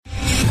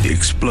the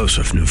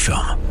explosive new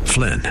film,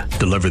 Flynn,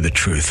 Deliver the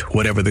Truth,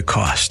 Whatever the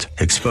Cost,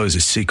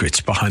 exposes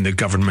secrets behind the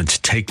government's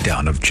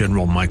takedown of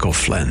General Michael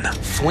Flynn.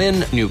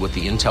 Flynn knew what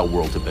the intel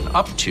world had been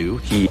up to.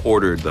 He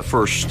ordered the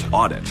first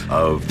audit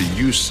of the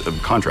use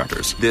of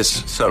contractors.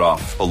 This set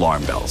off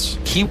alarm bells.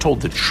 He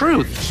told the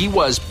truth. He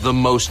was the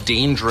most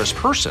dangerous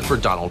person for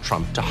Donald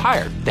Trump to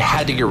hire. They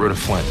had to get rid of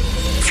Flynn.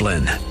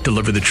 Flynn,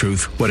 Deliver the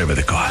Truth, Whatever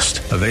the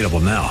Cost. Available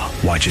now.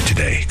 Watch it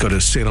today. Go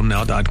to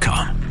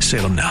salemnow.com.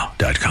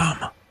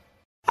 salemnow.com.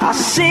 I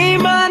see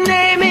my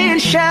name in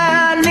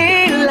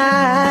shining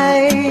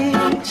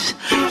lights.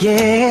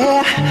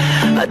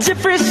 Yeah, a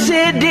different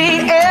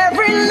city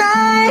every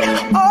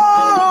night.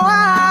 Oh,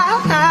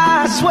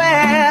 I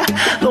swear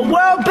the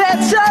world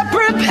better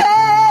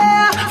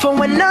prepare for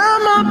when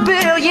I'm a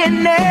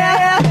billionaire.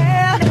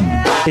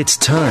 It's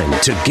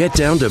time to get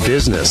down to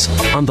business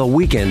on the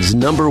weekend's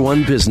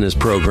 #1 business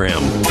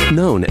program.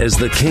 Known as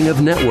the King of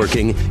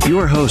Networking,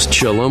 your host,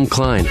 Shalom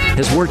Klein,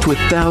 has worked with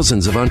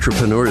thousands of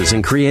entrepreneurs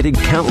and created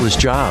countless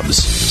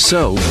jobs.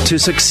 So, to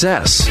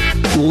success,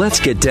 let's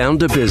get down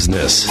to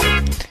business.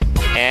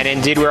 And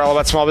indeed, we're all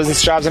about small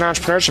business, jobs, and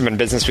entrepreneurship. In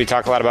business, we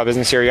talk a lot about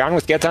business here on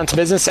with Get Down to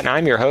Business, and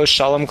I'm your host,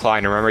 Shalom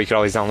Klein. Remember, you can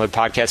always download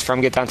podcasts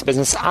from Get Down to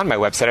Business on my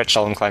website at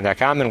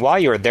shalomklein.com. And while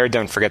you're there,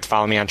 don't forget to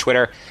follow me on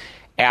Twitter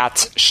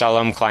at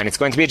Shalom Klein. It's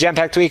going to be a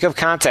jam-packed week of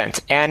content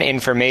and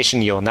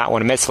information you'll not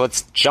want to miss.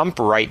 Let's jump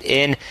right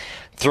in.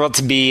 Thrilled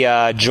to be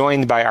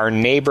joined by our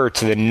neighbor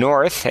to the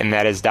north, and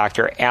that is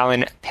Dr.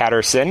 Alan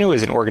Patterson, who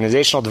is an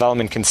organizational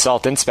development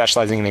consultant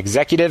specializing in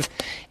executive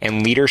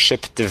and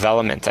leadership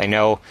development. I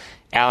know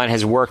Alan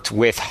has worked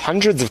with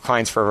hundreds of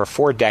clients for over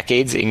 4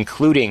 decades,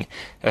 including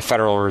the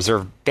Federal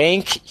Reserve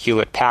Bank,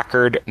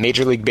 Hewlett-Packard,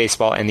 Major League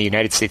Baseball, and the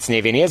United States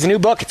Navy. And he has a new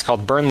book. It's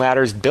called Burn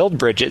Ladders, Build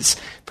Bridges,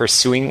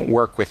 Pursuing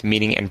Work with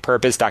Meaning and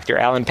Purpose. Dr.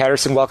 Alan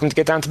Patterson, welcome to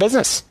Get Down to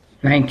Business.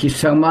 Thank you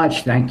so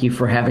much. Thank you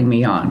for having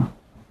me on.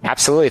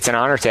 Absolutely. It's an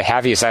honor to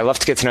have you. So I love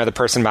to get to know the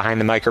person behind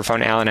the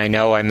microphone. Alan, I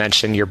know I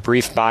mentioned your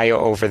brief bio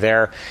over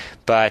there,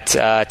 but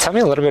tell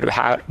me a little bit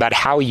about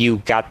how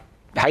you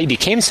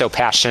became so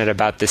passionate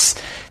about this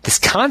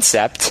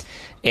concept.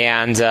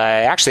 And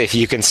actually, if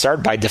you can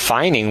start by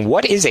defining,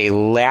 what is a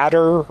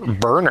ladder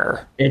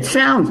burner? It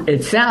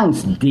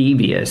sounds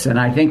devious, and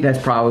I think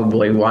that's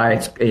probably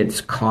why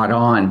it's caught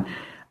on.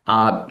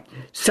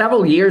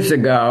 Several years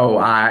ago,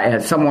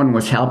 someone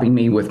was helping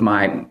me with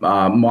my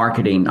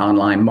marketing,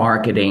 online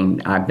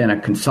marketing. I've been a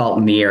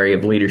consultant in the area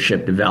of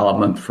leadership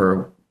development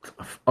for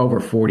over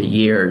 40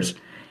 years.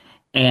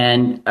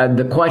 And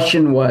the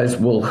question was,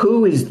 well,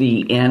 who is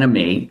the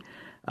enemy,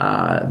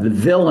 the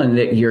villain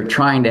that you're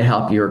trying to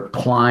help your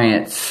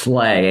client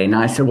slay? And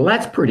I said, well,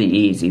 that's pretty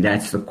easy.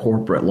 That's the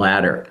corporate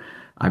ladder.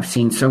 I've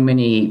seen so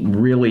many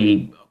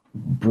really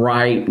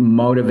bright,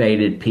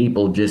 motivated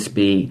people just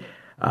be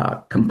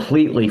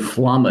completely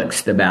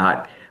flummoxed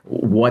about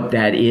what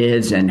that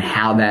is and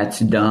how that's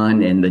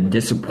done and the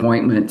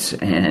disappointments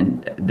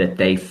and that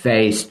they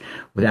faced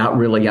without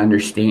really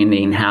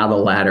understanding how the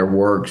ladder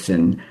works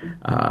and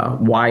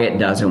why it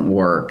doesn't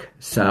work.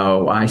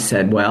 So I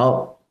said,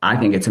 well, I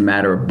think it's a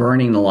matter of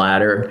burning the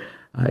ladder,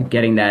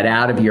 getting that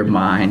out of your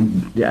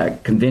mind,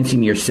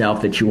 convincing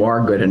yourself that you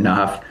are good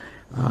enough,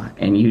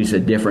 and use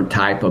a different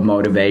type of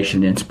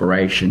motivation,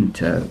 inspiration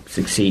to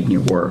succeed in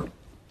your work.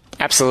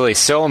 Absolutely.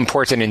 So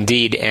important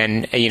indeed.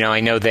 And, I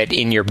know that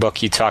in your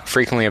book, you talk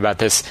frequently about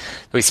this.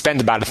 We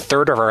spend about a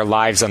third of our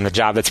lives on the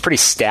job. That's pretty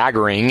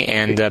staggering.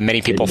 And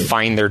many people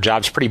find their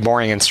jobs pretty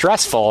boring and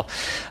stressful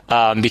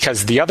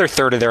because the other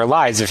third of their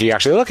lives, if you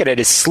actually look at it,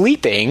 is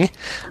sleeping.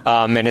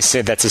 And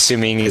that's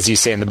assuming, as you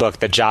say in the book,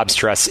 that job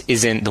stress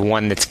isn't the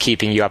one that's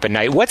keeping you up at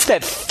night. What's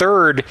that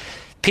third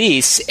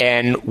piece,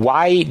 and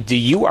why do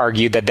you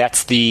argue that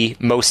that's the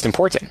most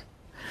important?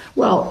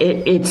 Well,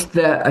 it's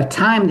a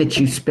time that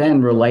you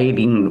spend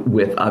relating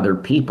with other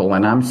people.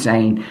 And I'm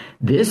saying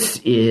this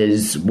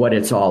is what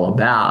it's all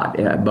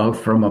about, both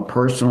from a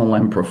personal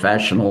and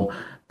professional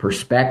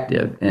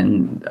perspective.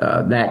 And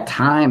that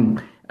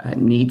time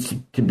needs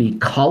to be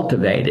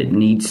cultivated,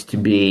 needs to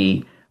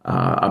be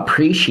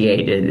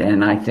appreciated.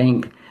 And I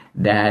think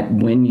that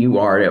when you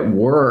are at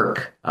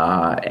work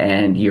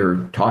and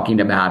you're talking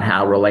about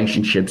how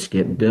relationships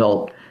get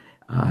built,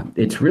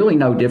 it's really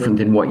no different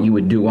than what you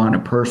would do on a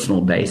personal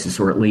basis,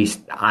 or at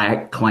least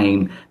I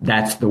claim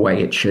that's the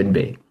way it should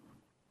be.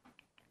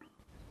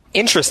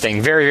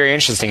 Interesting, very, very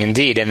interesting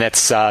indeed, and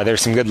that's there's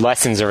some good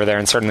lessons over there.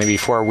 And certainly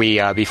before we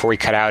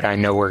cut out, I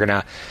know we're going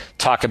to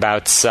talk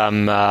about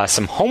some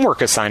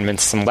homework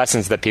assignments, some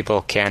lessons that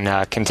people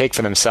can take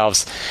for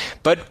themselves.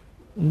 But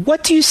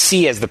what do you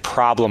see as the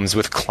problems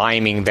with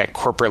climbing that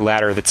corporate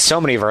ladder that so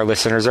many of our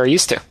listeners are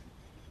used to?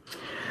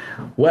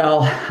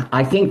 Well,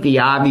 I think the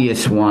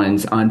obvious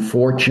ones,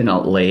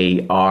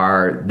 unfortunately,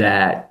 are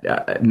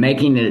that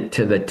making it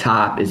to the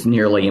top is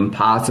nearly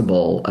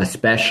impossible,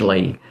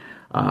 especially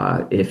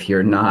if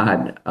you're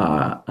not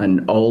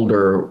an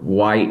older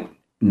white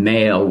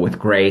male with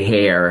gray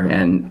hair.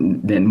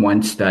 And then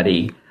one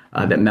study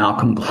that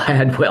Malcolm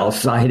Gladwell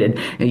cited,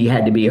 and you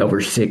had to be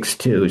over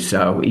 6'2".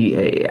 So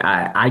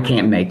I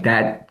can't make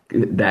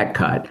that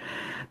cut.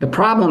 The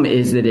problem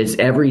is that it's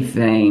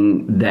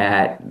everything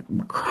that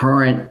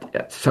current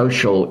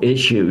social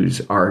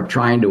issues are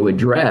trying to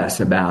address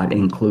about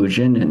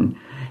inclusion and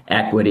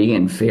equity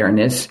and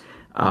fairness.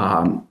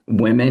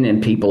 Women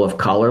and people of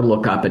color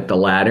look up at the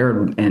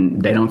ladder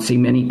and they don't see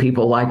many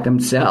people like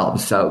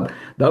themselves. So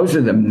those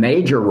are the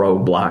major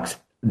roadblocks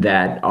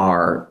that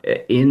are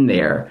in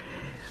there.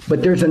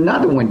 But there's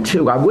another one,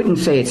 too. I wouldn't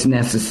say it's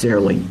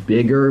necessarily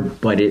bigger,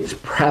 but it's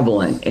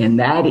prevalent. And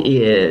that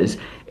is,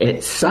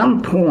 at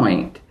some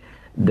point,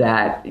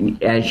 that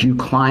as you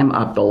climb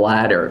up the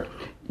ladder,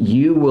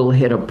 you will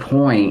hit a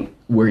point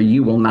where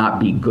you will not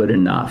be good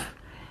enough.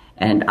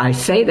 And I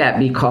say that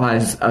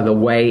because of the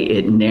way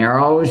it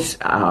narrows.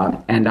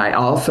 And I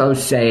also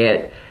say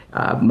it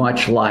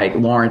much like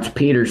Lawrence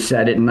Peters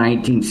said it in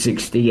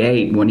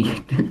 1968 when he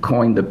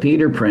coined the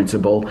Peter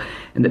Principle.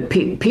 And that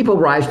people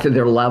rise to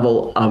their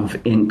level of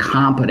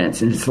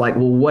incompetence. And it's like,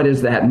 well, what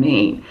does that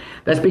mean?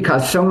 That's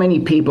because so many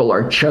people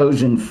are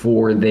chosen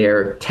for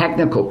their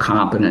technical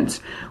competence,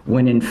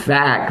 when in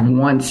fact,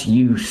 once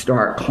you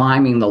start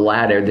climbing the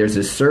ladder, there's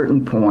a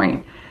certain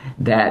point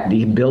that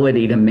the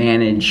ability to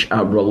manage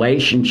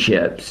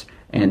relationships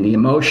and the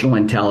emotional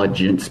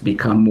intelligence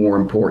become more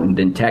important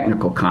than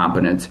technical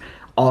competence.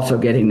 Also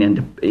getting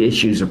into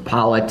issues of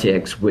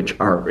politics, which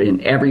are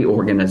in every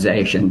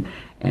organization,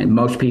 and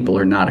most people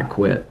are not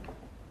equipped.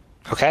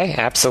 Okay,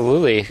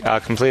 absolutely.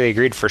 Completely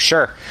agreed for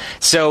sure.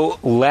 So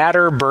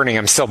ladder burning,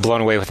 I'm still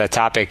blown away with that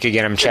topic.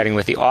 Again, I'm chatting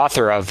with the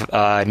author of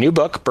a new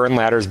book, Burn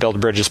Ladders, Build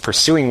Bridges,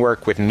 Pursuing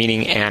Work with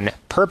Meaning and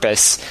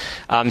Purpose.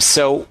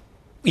 So,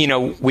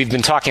 we've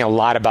been talking a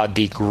lot about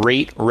the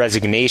Great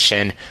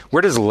Resignation.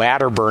 Where does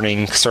ladder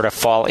burning sort of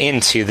fall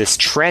into this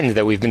trend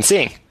that we've been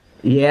seeing?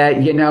 Yeah,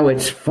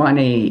 it's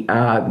funny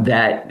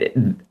that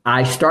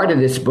I started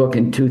this book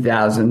in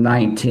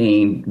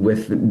 2019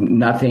 with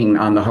nothing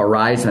on the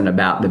horizon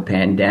about the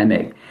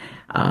pandemic.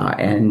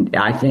 And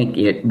I think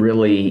it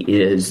really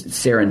is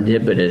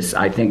serendipitous.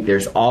 I think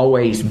there's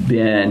always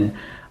been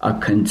a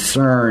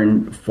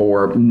concern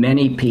for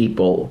many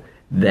people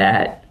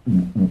that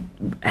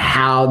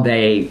how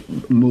they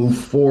move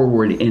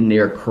forward in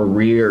their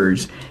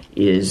careers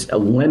is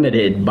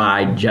limited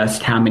by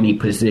just how many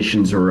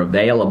positions are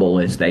available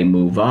as they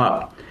move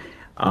up.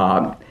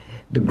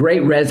 The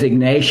Great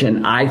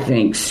Resignation, I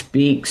think,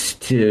 speaks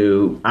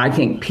to, I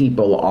think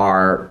people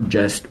are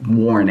just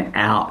worn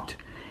out.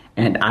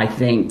 And I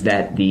think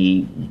that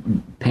the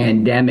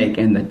pandemic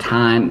and the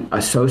time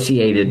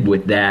associated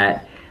with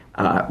that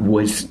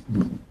was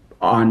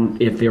on,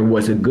 if there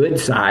was a good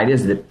side,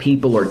 is that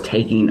people are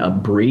taking a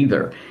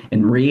breather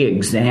and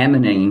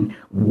re-examining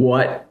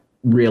what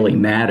really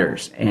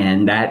matters.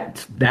 And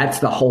that's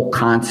the whole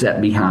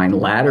concept behind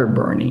ladder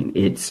burning.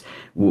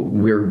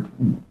 We're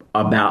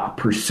about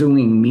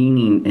pursuing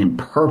meaning and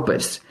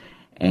purpose.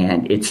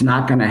 And it's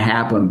not going to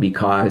happen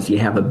because you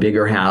have a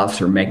bigger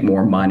house or make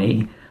more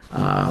money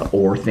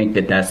or think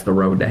that that's the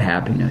road to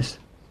happiness.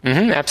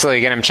 Mm-hmm, absolutely.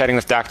 Again, I'm chatting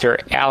with Dr.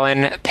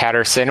 Alan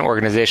Patterson,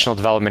 organizational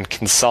development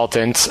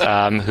consultant,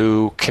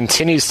 who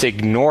continues to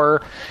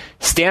ignore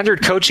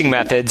standard coaching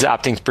methods,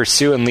 opting to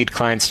pursue and lead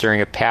clients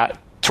during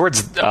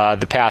towards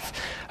the path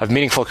of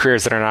meaningful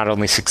careers that are not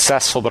only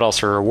successful but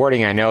also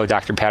rewarding. I know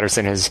Dr.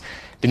 Patterson has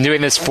been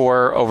doing this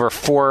for over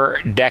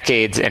 4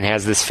 decades and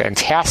has this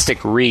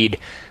fantastic read,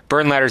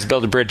 Burn Ladders,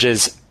 Build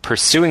Bridges,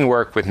 Pursuing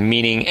Work with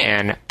Meaning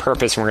and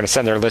Purpose. And we're going to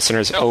send our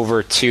listeners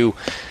over to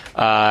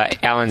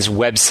Alan's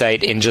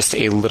website in just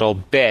a little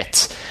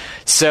bit.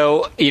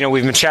 So,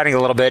 we've been chatting a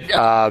little bit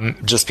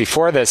just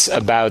before this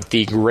about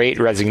the Great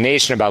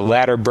Resignation, about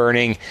ladder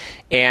burning,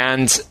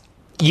 and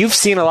you've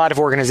seen a lot of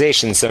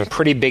organizations, some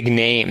pretty big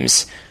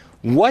names.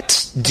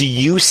 What do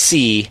you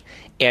see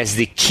as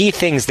the key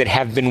things that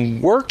have been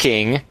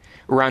working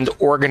around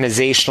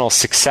organizational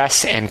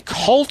success and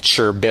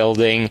culture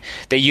building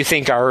that you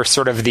think are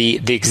sort of the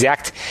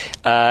exact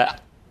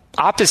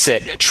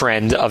opposite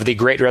trend of the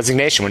Great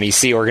Resignation, when you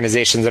see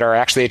organizations that are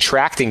actually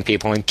attracting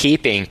people and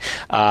keeping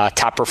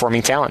top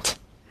performing talent?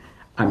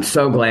 I'm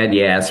so glad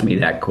you asked me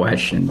that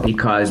question,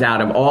 because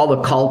out of all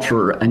the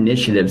culture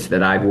initiatives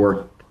that I've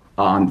worked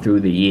on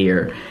through the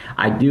year,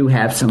 I do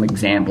have some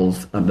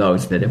examples of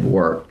those that have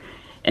worked.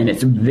 And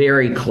it's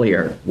very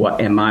clear,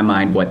 in my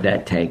mind, what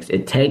that takes.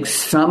 It takes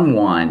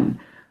someone,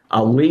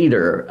 a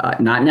leader,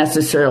 not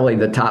necessarily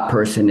the top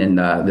person in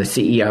the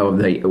CEO of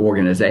the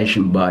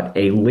organization, but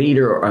a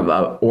leader of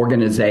an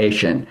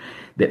organization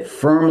that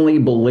firmly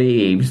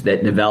believes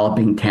that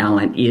developing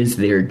talent is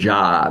their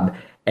job,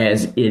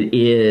 as it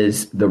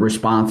is the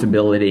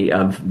responsibility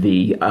of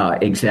the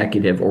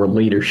executive or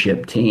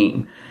leadership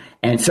team.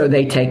 And so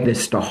they take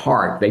this to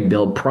heart. They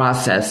build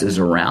processes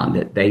around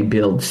it. They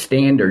build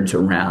standards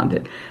around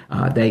it.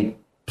 They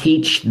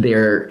teach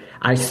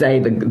I say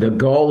the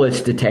goal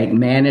is to take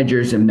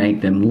managers and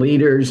make them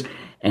leaders,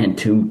 and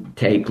to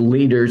take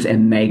leaders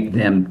and make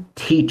them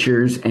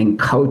teachers and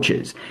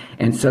coaches.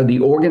 And so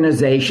the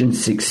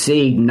organizations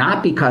succeed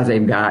not because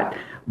they've got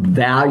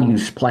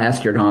values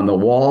plastered on the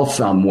wall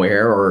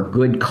somewhere, or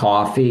good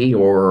coffee,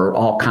 or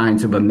all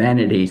kinds of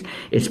amenities.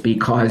 It's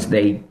because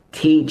they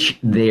teach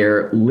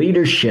their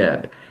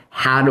leadership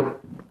how to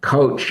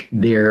coach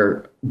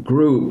their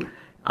group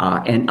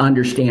and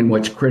understand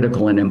what's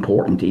critical and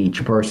important to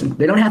each person.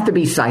 They don't have to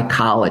be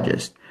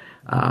psychologists.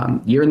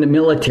 You're in the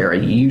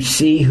military. You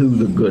see who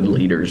the good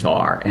leaders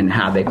are and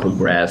how they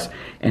progress,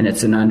 and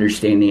it's an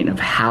understanding of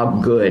how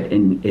good.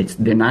 And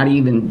they're not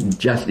even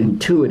just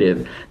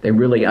intuitive. They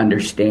really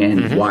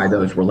understand why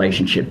those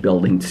relationship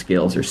building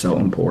skills are so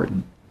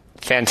important.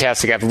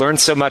 Fantastic. I've learned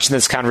so much in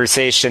this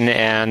conversation,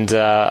 and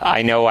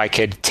I know I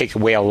could take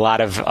away a lot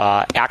of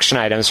action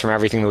items from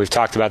everything that we've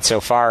talked about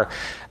so far.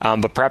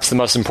 But perhaps the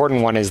most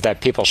important one is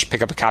that people should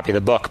pick up a copy of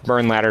the book,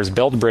 Burn Ladders,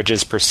 Build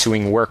Bridges,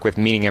 Pursuing Work with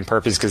Meaning and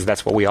Purpose, because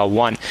that's what we all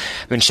want.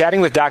 I've been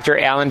chatting with Dr.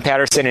 Alan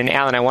Patterson. And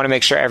Alan, I want to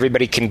make sure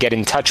everybody can get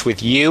in touch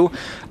with you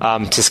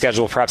to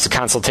schedule perhaps a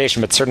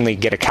consultation, but certainly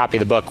get a copy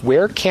of the book.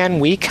 Where can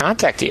we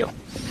contact you?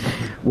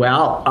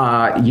 Well,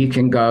 you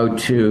can go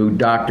to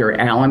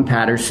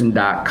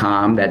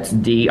dralanpatterson.com. That's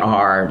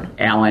Dr.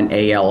 Alan,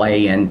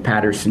 A-L-A-N,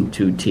 Patterson,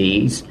 2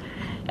 T's.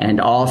 And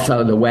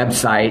also the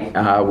website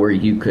where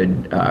you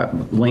could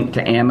link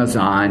to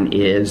Amazon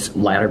is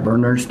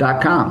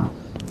ladderburners.com.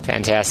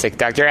 Fantastic.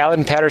 Dr.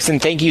 Alan Patterson,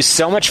 thank you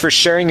so much for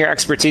sharing your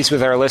expertise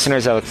with our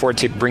listeners. I look forward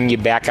to bringing you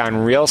back on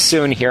real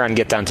soon here on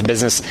Get Down to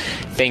Business.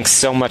 Thanks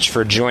so much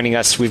for joining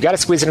us. We've got to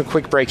squeeze in a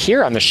quick break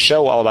here on the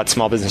show all about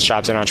small business,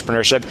 jobs, and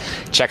entrepreneurship.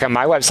 Check out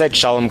my website,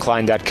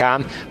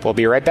 shalomklein.com. We'll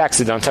be right back,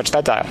 so don't touch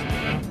that dial.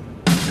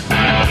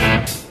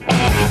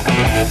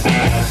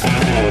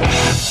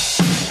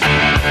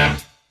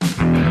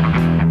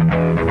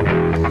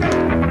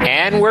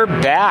 And we're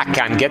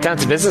back on Get Down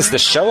to Business, the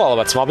show all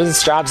about small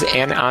business, jobs,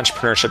 and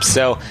entrepreneurship.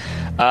 So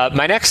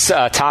my next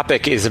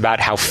topic is about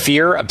how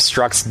fear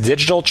obstructs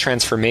digital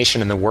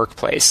transformation in the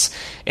workplace.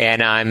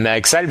 And I'm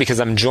excited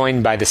because I'm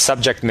joined by the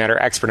subject matter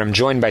expert. I'm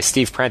joined by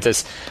Steve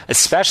Prentice, a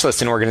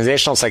specialist in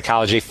organizational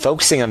psychology,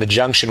 focusing on the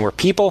junction where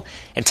people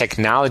and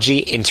technology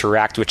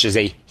interact, which is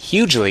a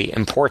hugely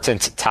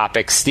important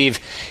topic. Steve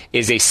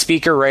is a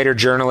speaker, writer,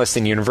 journalist,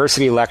 and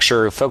university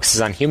lecturer who focuses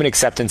on human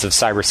acceptance of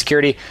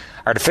cybersecurity,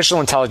 artificial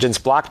intelligence,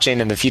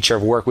 blockchain, and the future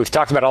of work. We've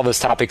talked about all those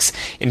topics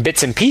in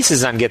bits and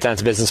pieces on Get Down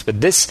to Business,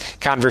 but this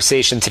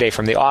conversation today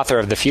from the author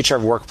of The Future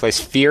of Workplace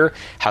Fear,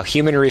 How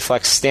Human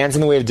Reflex Stands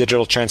in the Way of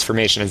Digital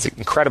Transformation is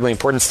incredibly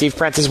important. Steve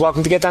Prentice,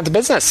 welcome to Get Down to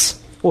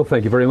Business. Well,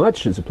 thank you very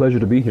much. It's a pleasure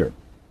to be here.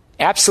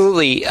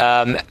 Absolutely.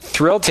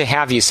 Thrilled to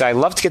have you. So I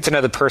love to get to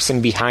know the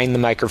person behind the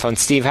microphone.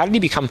 Steve, how did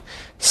you become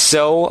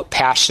so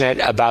passionate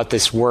about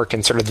this work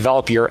and sort of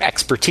develop your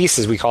expertise,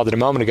 as we called it a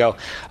moment ago,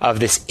 of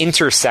this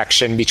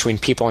intersection between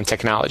people and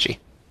technology?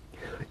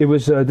 It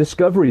was a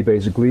discovery,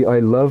 basically. I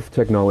love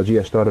technology.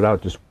 I started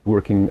out just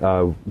working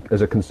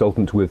as a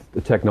consultant with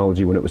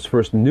technology when it was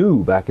first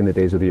new back in the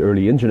days of the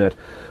early internet.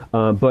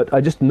 But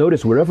I just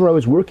noticed wherever I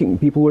was working,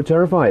 people were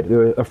terrified. They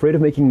were afraid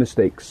of making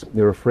mistakes.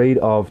 They were afraid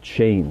of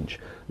change.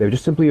 They were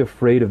just simply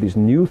afraid of these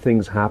new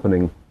things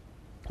happening.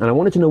 And I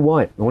wanted to know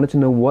why. I wanted to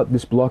know what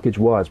this blockage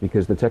was,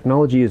 because the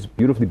technology is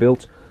beautifully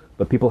built,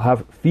 but people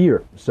have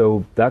fear.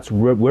 So that's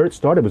where it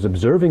started, was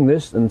observing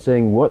this and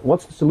saying,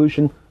 what's the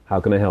solution?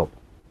 How can I help?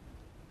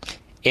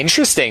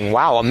 Interesting.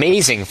 Wow.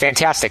 Amazing.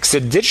 Fantastic. So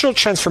digital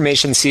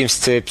transformation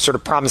seems to sort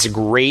of promise a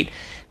great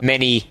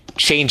many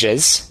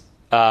changes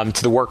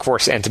to the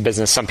workforce and to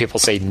business. Some people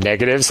say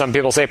negative, some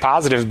people say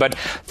positive, but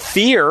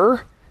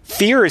fear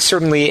is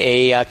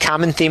certainly a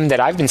common theme that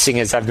I've been seeing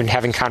as I've been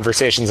having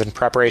conversations in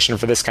preparation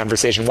for this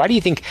conversation. Why do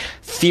you think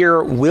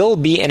fear will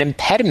be an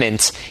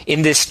impediment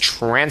in this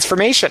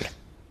transformation?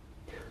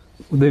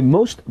 The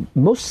most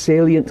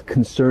salient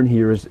concern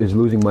here is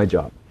losing my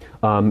job.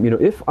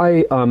 If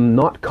I am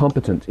not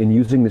competent in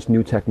using this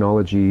new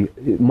technology,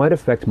 it might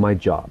affect my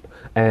job.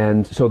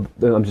 And so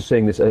I'm just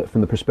saying this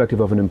from the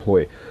perspective of an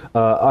employee.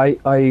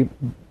 I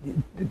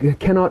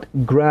cannot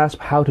grasp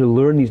how to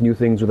learn these new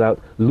things without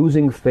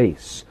losing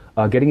face,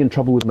 getting in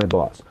trouble with my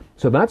boss.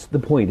 So that's the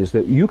point, is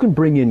that you can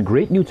bring in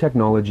great new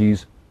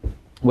technologies,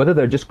 whether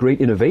they're just great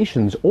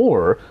innovations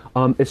or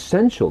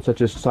essential,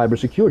 such as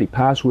cybersecurity,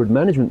 password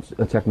management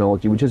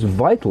technology, which is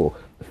vital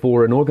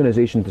for an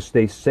organization to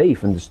stay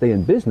safe and to stay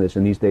in business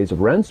in these days of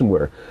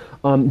ransomware.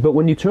 But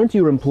when you turn to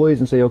your employees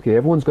and say, okay,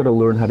 everyone's got to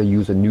learn how to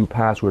use a new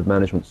password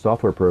management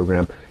software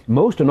program,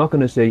 most are not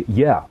going to say,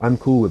 yeah, I'm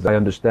cool with it, I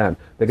understand.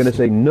 They're going to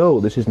say, no,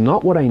 this is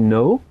not what I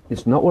know,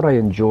 it's not what I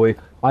enjoy,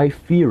 I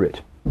fear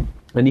it.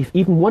 And if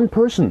even one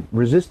person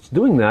resists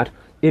doing that,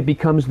 it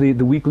becomes the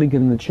weak link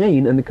in the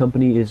chain, and the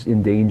company is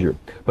in danger.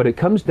 But it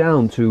comes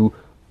down to,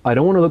 I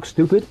don't want to look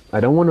stupid,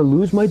 I don't want to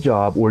lose my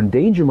job or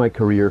endanger my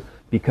career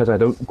because I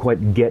don't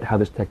quite get how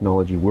this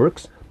technology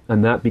works,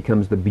 and that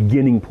becomes the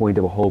beginning point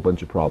of a whole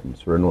bunch of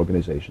problems for an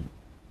organization.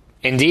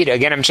 Indeed.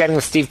 Again, I'm chatting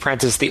with Steve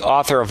Prentice, the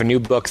author of a new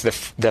book, The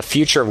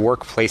Future of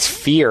Workplace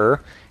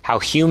Fear, How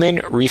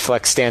Human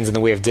Reflex Stands in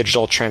the Way of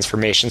Digital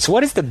Transformation. So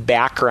what is the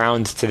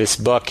background to this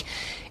book?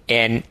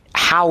 And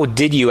how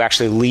did you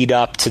actually lead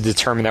up to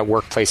determine that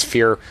workplace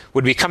fear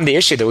would become the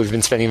issue that we've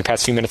been spending the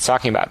past few minutes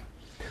talking about?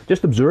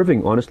 Just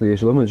observing, honestly,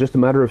 Shalom, it's just a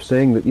matter of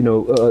saying that,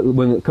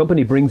 when a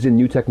company brings in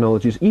new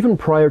technologies, even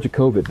prior to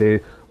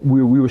COVID,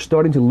 we were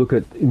starting to look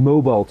at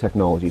mobile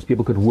technologies.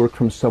 People could work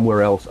from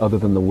somewhere else other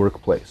than the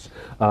workplace.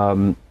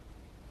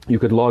 You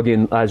could log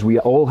in, as we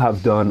all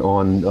have done,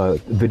 on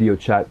video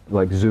chat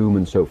like Zoom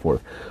and so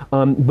forth.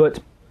 But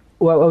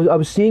I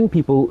was seeing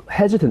people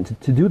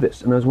hesitant to do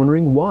this, and I was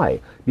wondering why.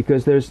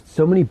 Because there's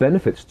so many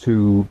benefits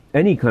to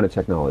any kind of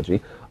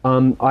technology.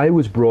 I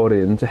was brought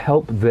in to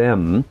help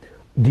them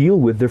deal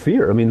with their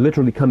fear. I mean,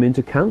 literally come in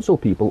to counsel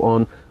people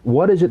on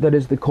what is it that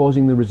is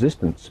causing the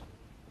resistance.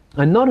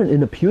 And not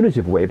in a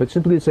punitive way, but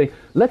simply to say,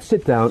 let's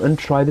sit down and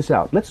try this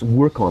out. Let's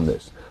work on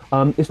this.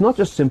 It's not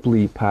just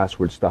simply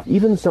password stuff.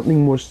 Even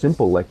something more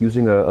simple, like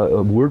using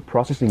a word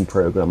processing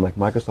program like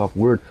Microsoft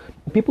Word.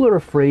 People are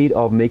afraid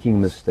of making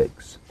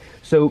mistakes.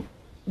 So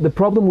the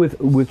problem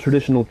with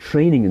traditional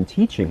training and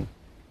teaching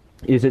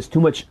is it's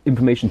too much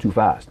information too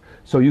fast.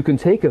 So you can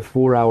take a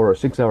 4-hour or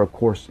 6-hour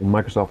course in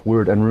Microsoft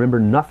Word and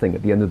remember nothing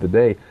at the end of the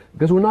day,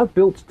 because we're not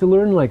built to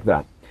learn like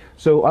that.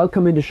 So I'll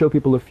come in to show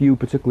people a few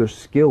particular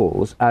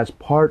skills as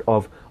part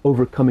of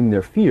overcoming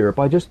their fear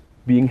by just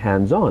being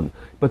hands-on.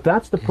 But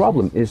that's the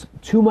problem, is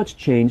too much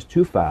change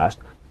too fast.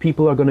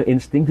 People are going to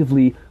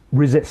instinctively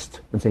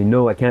resist and say,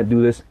 no, I can't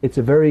do this. It's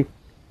a very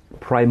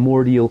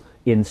primordial,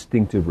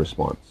 instinctive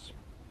response.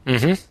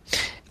 Mm-hmm.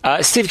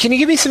 Steve, can you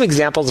give me some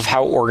examples of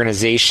how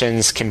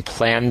organizations can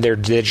plan their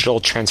digital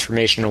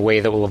transformation in a way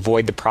that will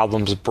avoid the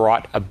problems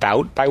brought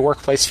about by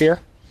workplace fear?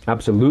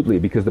 Absolutely,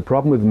 because the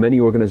problem with many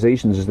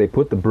organizations is they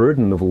put the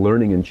burden of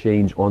learning and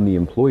change on the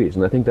employees,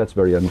 and I think that's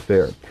very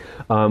unfair.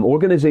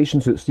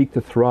 Organizations that seek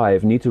to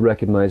thrive need to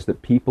recognize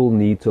that people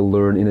need to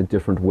learn in a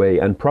different way,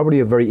 and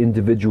probably a very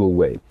individual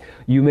way.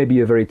 You may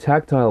be a very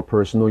tactile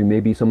person, or you may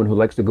be someone who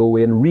likes to go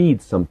away and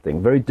read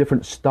something, very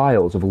different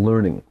styles of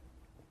learning.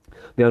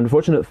 The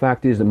unfortunate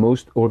fact is that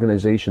most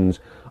organizations,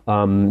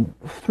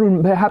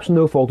 through perhaps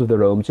no fault of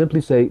their own,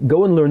 simply say,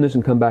 go and learn this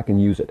and come back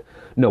and use it.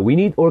 No, we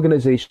need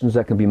organizations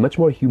that can be much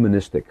more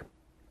humanistic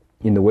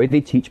in the way they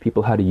teach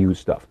people how to use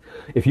stuff.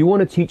 If you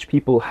want to teach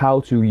people how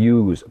to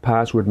use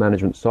password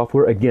management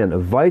software, again, a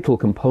vital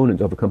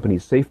component of a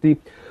company's safety,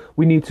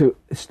 we need to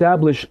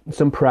establish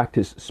some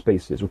practice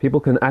spaces where people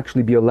can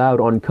actually be allowed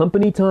on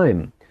company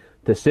time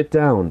to sit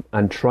down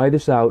and try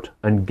this out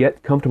and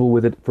get comfortable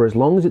with it for as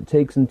long as it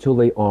takes until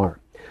they are.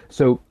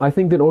 So I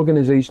think that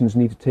organizations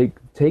need to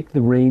take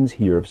the reins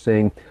here of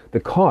saying the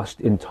cost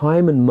in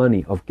time and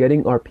money of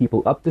getting our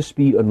people up to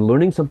speed and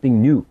learning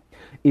something new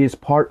is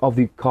part of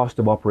the cost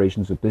of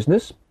operations of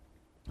business,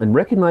 and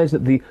recognize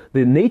that the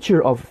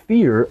nature of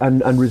fear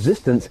and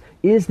resistance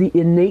is the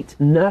innate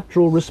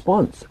natural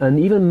response. And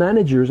even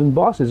managers and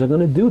bosses are going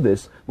to do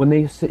this when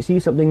they see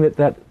something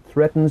that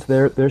threatens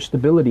their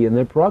stability and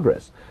their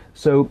progress.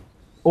 So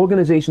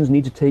organizations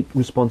need to take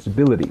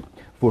responsibility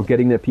for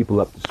getting their people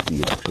up to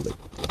speed, actually.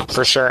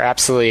 For sure,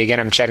 absolutely. Again,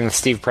 I'm chatting with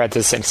Steve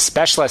Prentice, a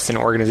specialist in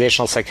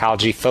organizational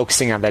psychology,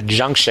 focusing on that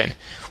junction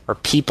where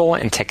people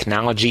and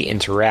technology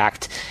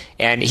interact.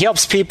 And he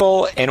helps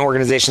people and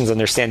organizations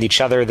understand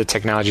each other, the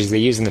technologies they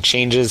use, and the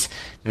changes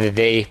that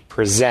they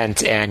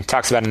present, and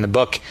talks about in the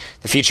book,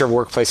 The Future of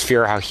Workplace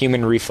Fear, how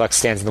human reflex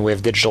stands in the way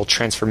of digital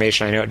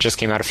transformation. I know it just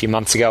came out a few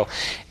months ago,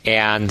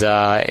 and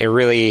it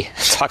really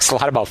talks a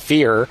lot about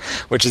fear,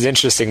 which is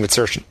interesting, but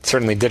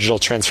certainly digital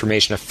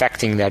transformation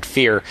affecting that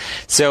fear.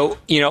 So,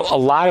 a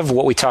lot of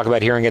what we talk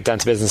about here and Get Down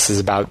to Business is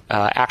about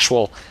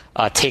actual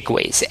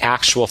takeaways,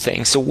 actual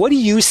things. So what do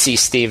you see,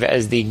 Steve,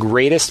 as the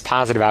greatest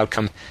positive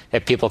outcome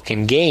that people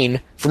can gain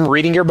from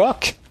reading your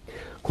book?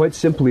 Quite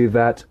simply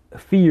that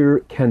fear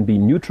can be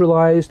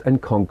neutralized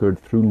and conquered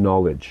through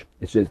knowledge.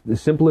 It's just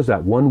as simple as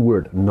that, one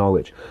word,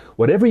 knowledge.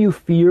 Whatever you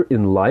fear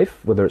in life,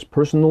 whether it's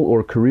personal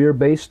or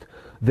career-based,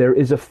 there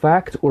is a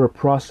fact or a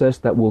process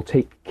that will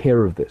take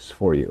care of this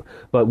for you.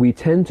 But we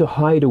tend to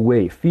hide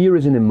away. Fear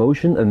is an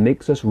emotion and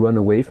makes us run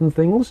away from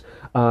things.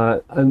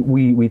 And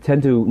we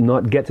tend to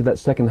not get to that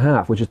second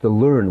half, which is to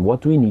learn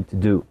what do we need to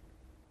do.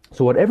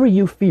 So whatever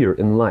you fear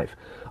in life,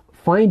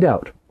 find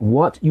out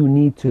what you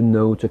need to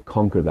know to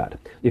conquer that.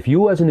 If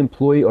you as an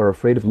employee are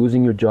afraid of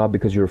losing your job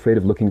because you're afraid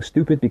of looking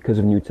stupid because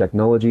of new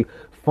technology,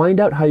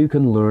 find out how you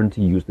can learn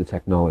to use the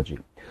technology.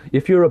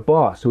 If you're a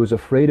boss who is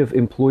afraid of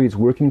employees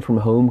working from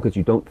home because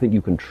you don't think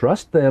you can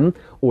trust them,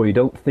 or you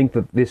don't think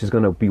that this is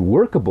going to be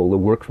workable, a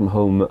work from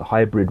home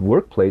hybrid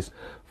workplace,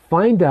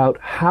 find out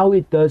how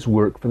it does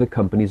work for the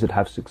companies that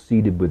have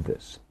succeeded with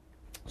this.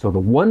 So the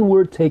one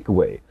word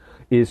takeaway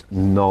is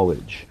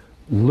knowledge.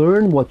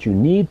 Learn what you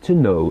need to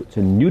know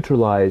to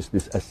neutralize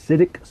this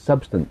acidic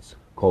substance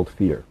called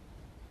fear.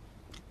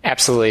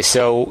 Absolutely.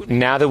 So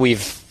now that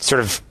we've sort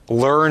of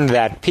learned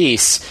that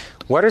piece,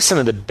 what are some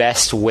of the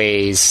best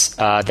ways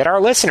that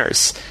our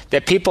listeners,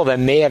 that people that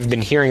may have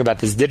been hearing about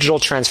this digital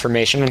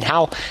transformation and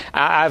how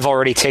I've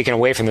already taken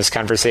away from this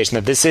conversation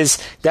that this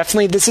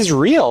is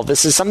real.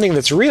 This is something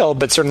that's real,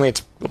 but certainly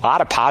it's a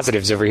lot of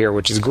positives over here,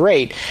 which is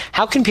great.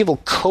 How can people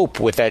cope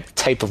with that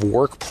type of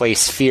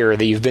workplace fear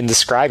that you've been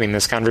describing in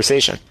this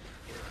conversation?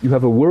 You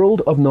have a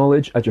world of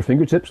knowledge at your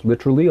fingertips,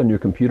 literally on your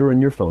computer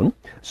and your phone.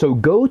 So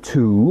go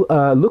to,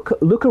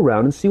 look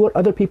around and see what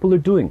other people are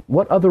doing.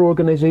 What other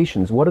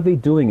organizations, what are they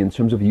doing in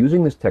terms of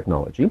using this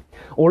technology?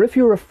 Or if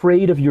you're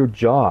afraid of your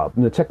job,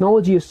 and the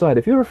technology aside,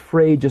 if you're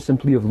afraid just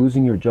simply of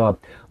losing your job,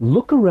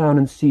 look around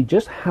and see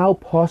just how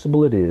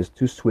possible it is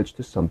to switch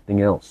to something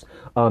else.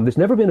 There's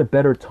never been a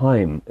better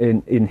time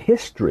in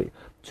history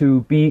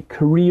to be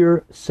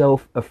career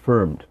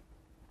self-affirmed,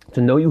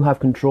 to know you have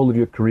control of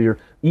your career,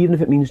 even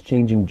if it means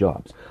changing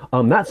jobs.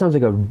 That sounds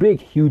like a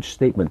big, huge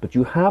statement, but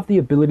you have the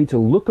ability to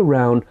look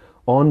around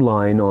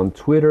online, on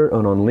Twitter,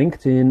 and on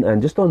LinkedIn,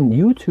 and just on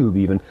YouTube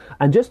even,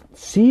 and just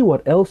see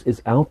what else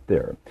is out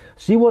there.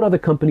 See what other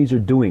companies are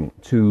doing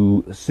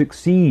to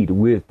succeed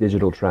with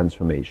digital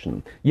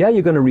transformation. Yeah,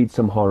 you're going to read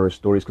some horror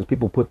stories because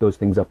people put those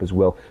things up as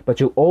well, but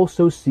you'll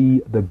also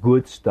see the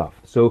good stuff.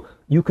 So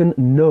you can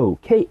know,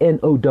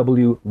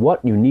 K-N-O-W,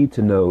 what you need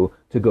to know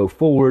to go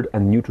forward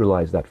and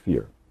neutralize that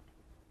fear.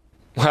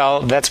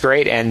 Well, that's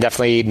great, and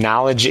definitely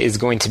knowledge is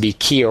going to be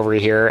key over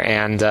here,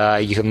 and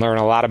you can learn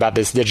a lot about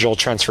this digital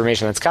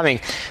transformation that's coming,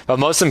 but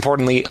most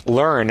importantly,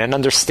 learn and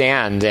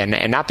understand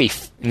and not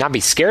be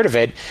scared of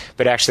it,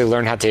 but actually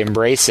learn how to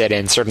embrace it.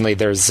 And certainly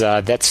there's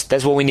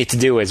that's what we need to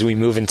do as we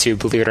move into,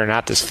 believe it or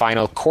not, this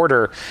final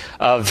quarter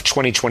of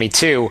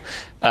 2022.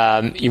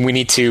 We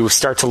need to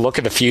start to look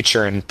at the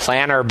future and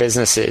plan our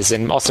businesses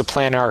and also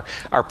plan our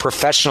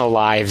professional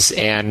lives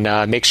and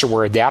make sure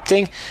we're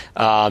adapting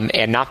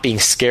and not being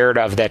scared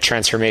of that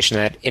transformation,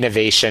 that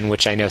innovation,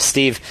 which I know,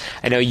 Steve,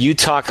 you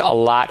talk a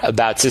lot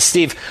about. So,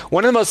 Steve,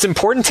 one of the most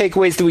important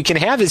takeaways that we can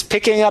have is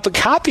picking up a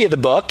copy of the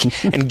book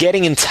and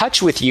getting in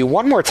touch with you.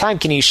 One more time,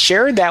 can you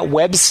share that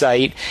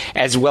website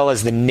as well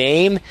as the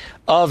name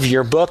of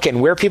your book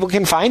and where people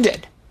can find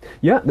it?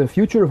 Yeah, The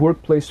Future of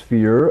Workplace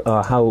Fear,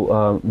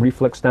 how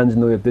Reflex stands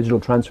in the way of digital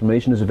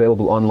transformation, is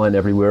available online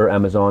everywhere,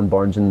 Amazon,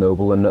 Barnes &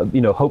 Noble,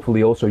 and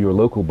hopefully also your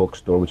local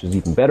bookstore, which is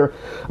even better.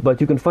 But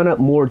you can find out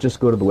more,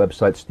 just go to the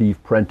website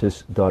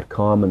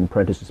steveprentice.com, and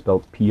Prentice is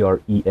spelled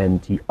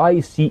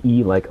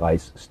P-R-E-N-T-I-C-E like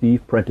ice,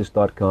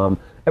 steveprentice.com.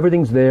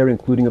 Everything's there,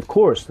 including, of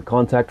course, the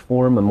contact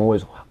form. I'm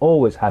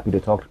always happy to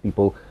talk to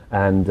people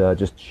and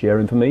just share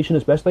information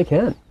as best I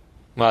can.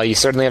 Well, you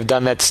certainly have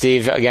done that,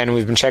 Steve. Again,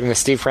 we've been checking with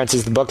Steve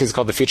Prentice. The book is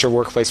called The Future of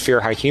Workplace Fear,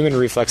 How Human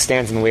Reflex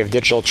Stands in the Way of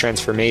Digital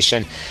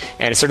Transformation.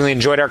 And I certainly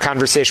enjoyed our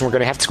conversation. We're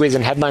going to have to squeeze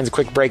in headlines, a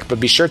quick break, but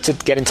be sure to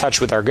get in touch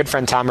with our good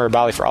friend Tom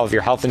Mirabali for all of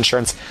your health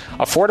insurance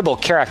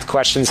Affordable Care Act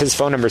questions. His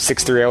phone number is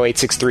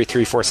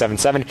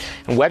 630-863-3477 and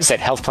website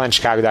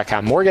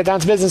healthplanchicago.com. More Get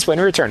Down to Business when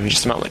we return in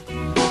just a moment.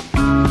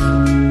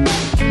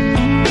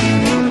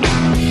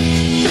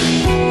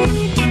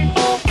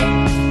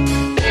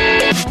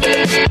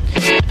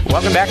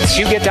 Welcome back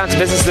to Get Down to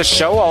Business, the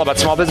show all about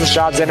small business,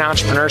 jobs, and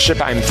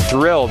entrepreneurship. I'm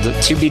thrilled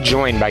to be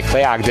joined by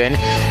Clay Ogden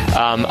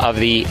of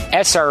the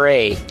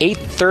SRA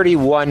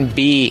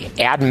 831B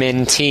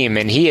admin team.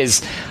 And he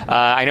is,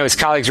 I know his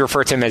colleagues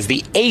refer to him as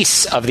the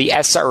ace of the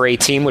SRA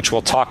team, which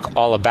we'll talk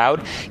all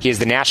about. He is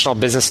the National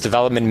Business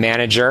Development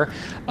Manager,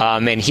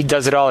 and he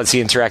does it all as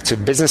he interacts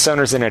with business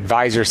owners and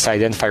advisors to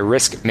identify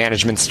risk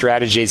management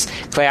strategies.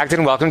 Clay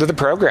Ogden, welcome to the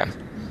program.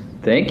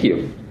 Thank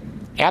you.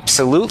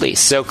 Absolutely.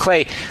 So,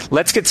 Clay,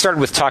 let's get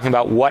started with talking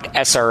about what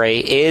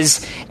SRA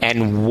is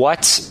and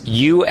what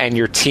you and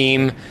your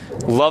team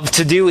love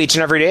to do each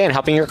and every day in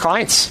helping your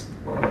clients.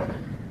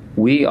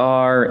 We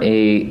are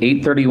a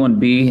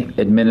 831B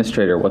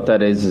administrator. What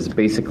that is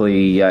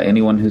basically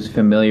anyone who's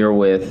familiar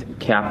with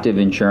captive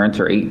insurance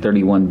or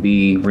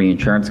 831B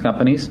reinsurance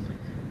companies.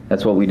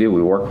 That's what we do.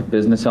 We work with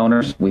business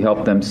owners. We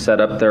help them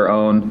set up their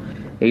own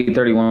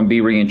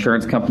 831B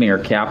reinsurance company or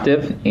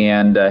captive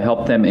and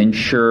help them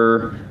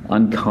insure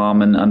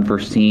uncommon,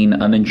 unforeseen,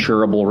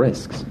 uninsurable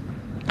risks.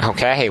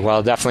 Okay,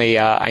 well, definitely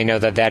I know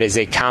that is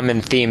a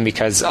common theme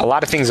because a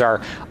lot of things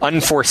are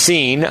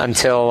unforeseen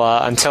until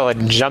it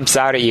jumps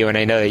out at you, and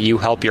I know that you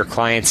help your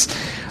clients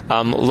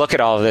look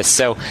at all of this.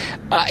 So,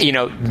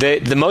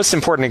 the most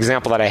important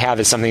example that I have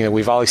is something that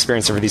we've all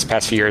experienced over these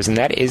past few years, and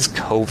that is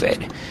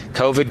COVID.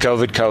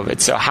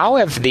 So how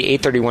have the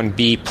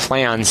 831B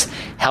plans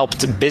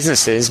helped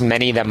businesses,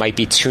 many that might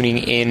be tuning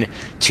in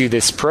to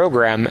this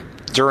program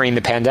during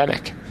the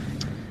pandemic?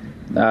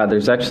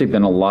 There's actually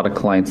been a lot of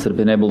clients that have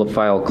been able to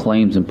file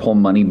claims and pull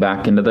money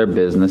back into their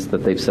business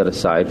that they've set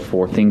aside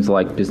for things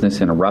like business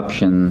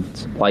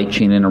interruptions, supply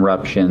chain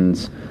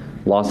interruptions,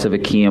 loss of a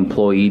key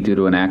employee due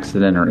to an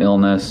accident or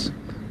illness,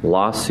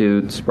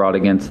 lawsuits brought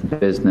against the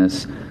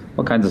business,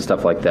 all kinds of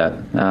stuff like that.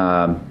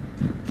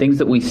 Things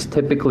that we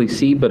typically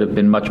see but have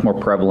been much more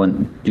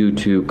prevalent due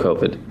to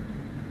COVID.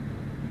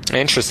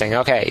 Interesting.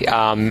 Okay.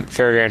 Very,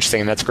 very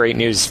interesting. And that's great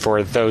news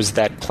for those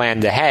that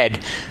planned ahead.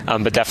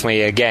 But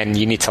definitely, again,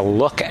 you need to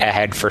look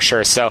ahead for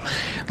sure. So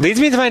leads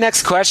me to my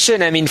next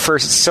question. I mean, for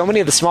so many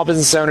of the small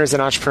business owners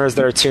and entrepreneurs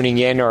that are tuning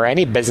in, or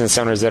any business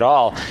owners at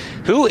all,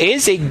 who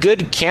is a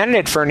good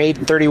candidate for an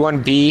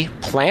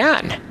 831B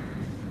plan?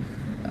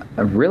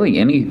 Really,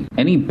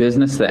 any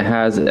business that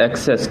has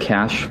excess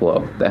cash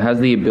flow, that has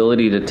the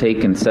ability to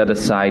take and set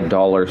aside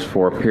dollars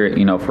for a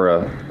period, for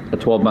a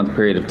 12-month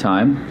period of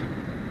time.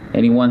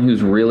 Anyone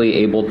who's really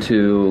able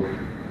to,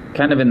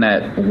 kind of in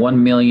that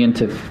 1 million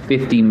to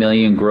 50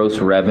 million gross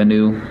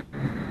revenue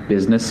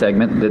business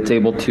segment, that's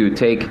able to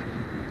take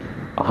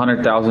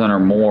 100,000 or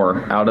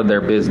more out of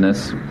their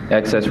business,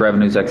 excess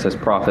revenues, excess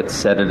profits,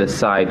 set it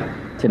aside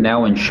to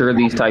now insure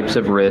these types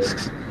of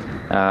risks,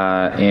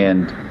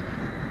 and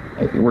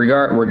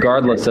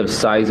regardless of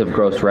size of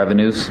gross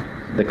revenues,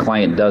 the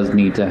client does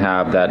need to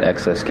have that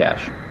excess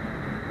cash.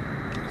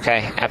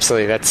 Okay,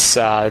 absolutely. That's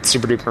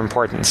super duper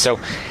important. So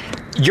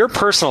your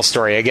personal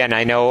story, again,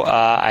 I know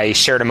I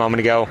shared a moment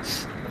ago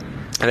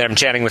that I'm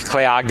chatting with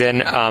Clay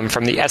Ogden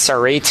from the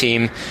SRA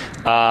team,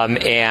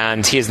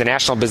 and he is the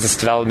National Business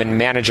Development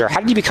Manager. How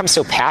did you become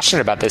so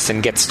passionate about this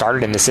and get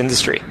started in this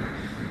industry?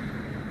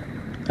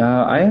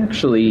 I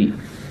actually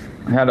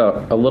had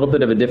a little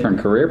bit of a different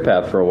career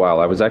path for a while.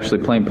 I was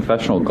actually playing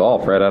professional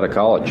golf right out of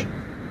college,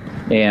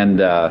 and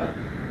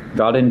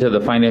got into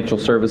the financial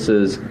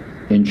services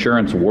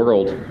insurance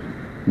world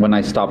when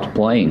I stopped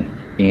playing.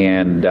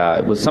 And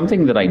it was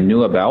something that I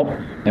knew about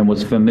and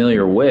was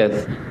familiar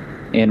with,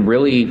 and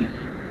really,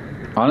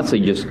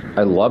 honestly,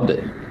 I loved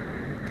it.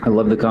 I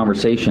loved the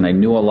conversation. I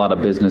knew a lot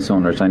of business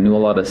owners. I knew a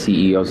lot of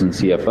CEOs and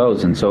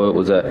CFOs, and so it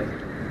was a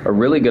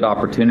really good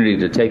opportunity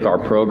to take our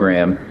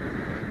program,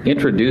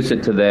 introduce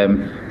it to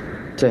them,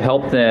 to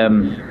help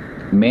them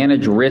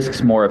manage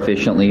risks more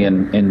efficiently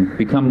and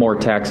become more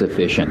tax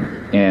efficient.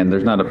 And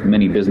there's not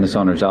many business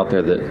owners out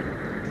there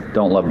that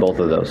don't love both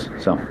of those.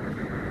 So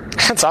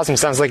that's awesome.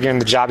 Sounds like you're in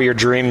the job of your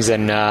dreams,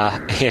 and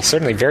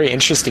certainly very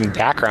interesting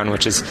background,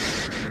 which is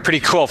pretty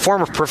cool.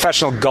 Former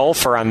professional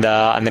golfer on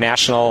the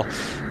national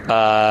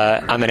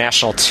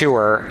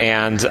tour,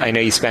 and I know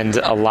you spend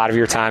a lot of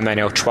your time,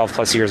 12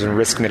 plus years in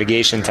risk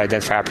mitigation to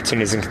identify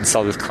opportunities and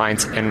consult with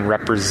clients and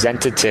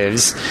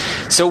representatives.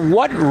 So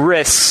what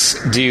risks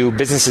do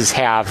businesses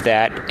have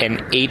that an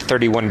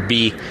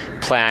 831B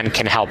plan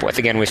can help with?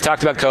 Again, we've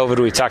talked about COVID,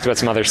 we've talked about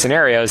some other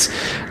scenarios,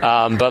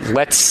 but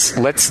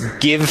let's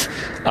give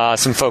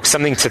some folks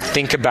something to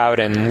think about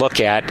and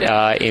look at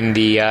in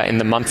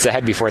the months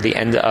ahead before the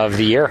end of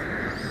the year.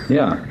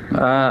 Yeah.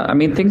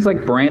 Things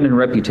like brand and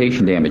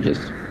reputation damages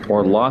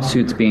or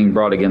lawsuits being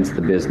brought against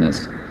the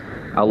business.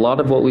 A lot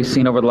of what we've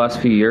seen over the last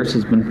few years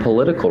has been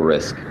political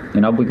risk.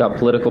 We got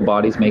political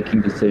bodies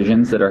making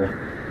decisions that are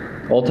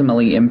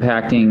ultimately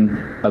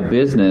impacting a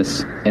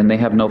business, and they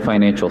have no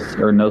financial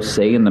or no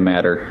say in the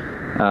matter.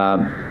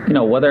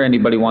 Whether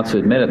anybody wants to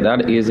admit it,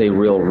 that is a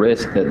real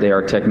risk that they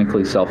are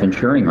technically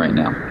self-insuring right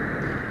now.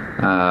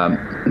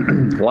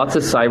 Lots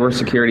of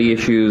cybersecurity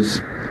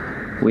issues.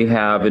 We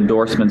have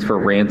endorsements for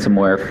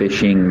ransomware,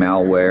 phishing,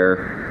 malware.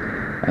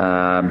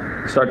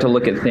 Start to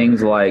look at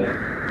things like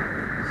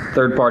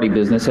third-party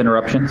business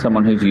interruption,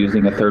 someone who's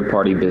using a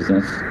third-party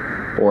business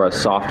or a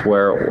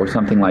software or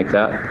something like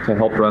that to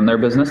help run their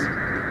business.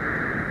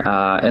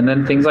 And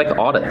then things like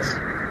audits.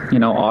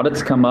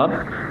 Audits come up,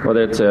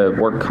 whether it's a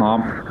work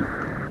comp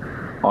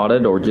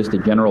audit or just a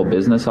general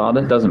business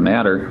audit, doesn't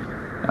matter.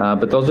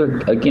 But those are,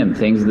 again,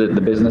 things that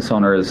the business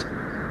owner is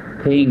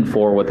paying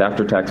for with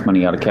after-tax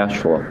money out of cash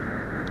flow.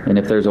 And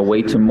if there's a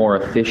way to more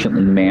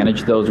efficiently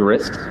manage those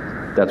risks,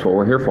 that's what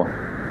we're here for.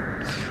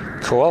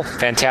 Cool.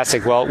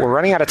 Fantastic. Well, we're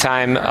running out of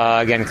time.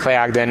 Again, Clay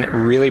Ogden,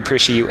 really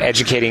appreciate you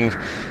educating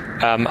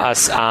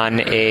us on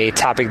a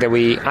topic that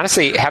we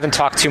honestly haven't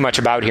talked too much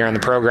about here on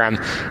the program.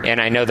 And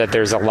I know that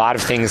there's a lot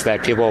of things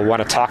that people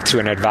want to talk to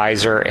an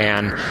advisor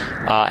and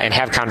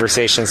have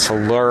conversations to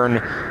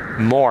learn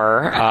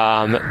more.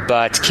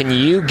 But can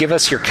you give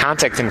us your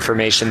contact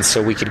information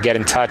so we could get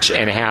in touch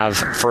and have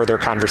further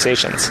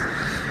conversations?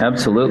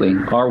 Absolutely.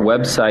 Our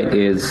website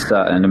is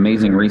an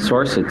amazing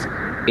resource. It's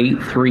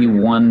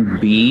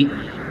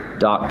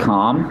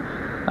 831b.com.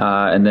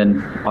 And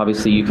then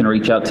obviously you can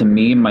reach out to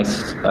me and my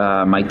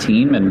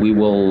team, and we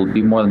will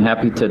be more than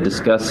happy to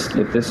discuss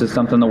if this is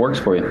something that works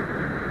for you.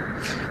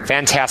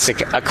 Fantastic.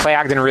 Clay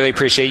Ogden, really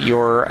appreciate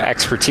your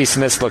expertise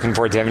in this. Looking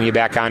forward to having you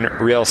back on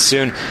real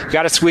soon. We've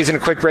got to squeeze in a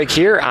quick break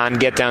here on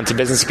Get Down to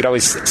Business. You could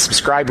always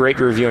subscribe, rate,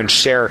 review, and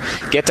share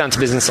Get Down to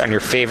Business on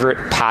your favorite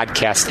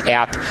podcast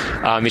app.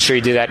 Make sure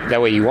you do that.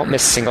 That way you won't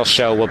miss a single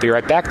show. We'll be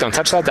right back. Don't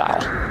touch that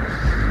dial.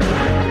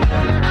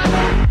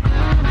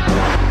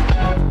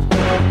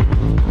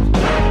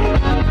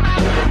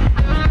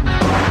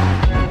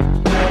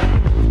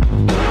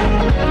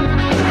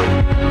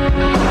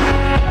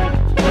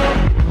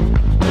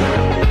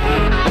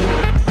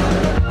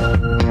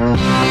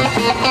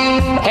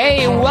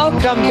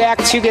 Welcome back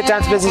back to Get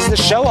Down to Business, the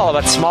show all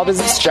about small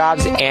business,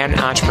 jobs, and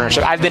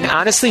entrepreneurship. I've been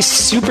honestly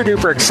super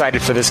duper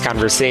excited for this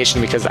conversation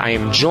because I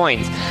am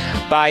joined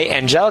by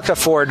Angelica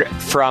Ford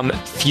from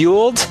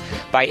Fueled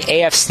by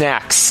AF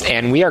Snacks,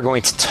 and we are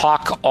going to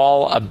talk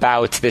all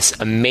about this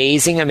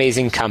amazing,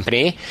 amazing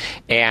company.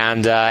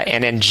 And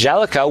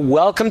Angelica,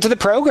 welcome to the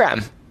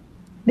program.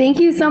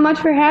 Thank you so much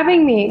for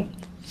having me.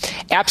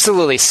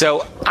 Absolutely.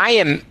 So I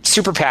am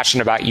super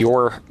passionate about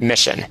your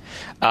mission.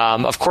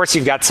 Of course,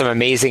 you've got some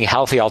amazing,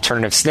 healthy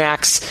alternative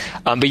snacks,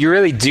 but you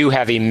really do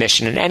have a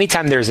mission. And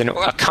anytime there's a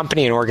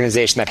company, an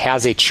organization that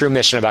has a true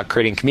mission about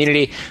creating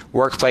community,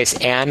 workplace,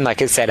 and,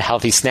 like I said,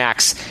 healthy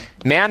snacks,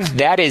 man,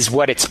 that is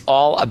what it's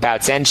all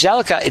about. So,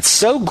 Angelica, it's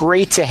so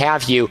great to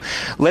have you.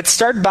 Let's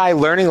start by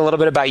learning a little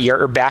bit about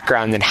your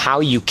background and how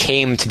you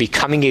came to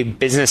becoming a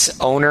business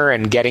owner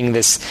and getting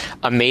this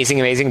amazing,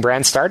 amazing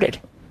brand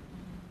started.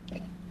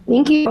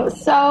 Thank you.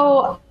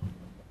 So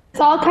it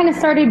all kind of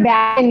started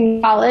back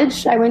in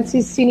college. I went to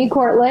SUNY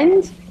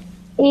Cortland,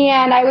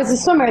 and I was a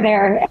swimmer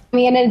there.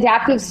 We had an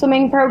adaptive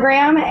swimming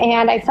program,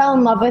 and I fell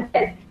in love with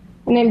it,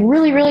 and I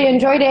really, really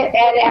enjoyed it.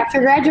 And after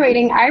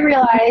graduating, I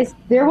realized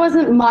there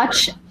wasn't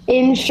much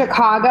in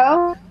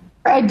Chicago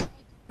for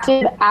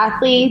adaptive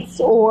athletes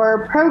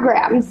or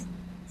programs.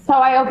 So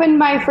I opened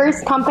my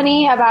first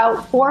company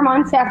about 4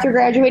 months after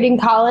graduating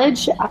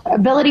college,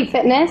 Ability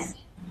Fitness.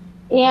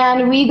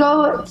 And we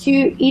go to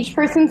each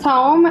person's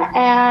home,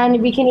 and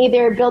we can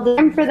either build a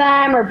gym for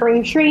them or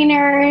bring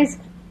trainers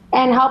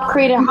and help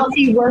create a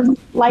healthy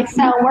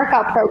lifestyle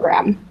workout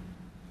program.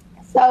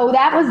 So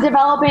that was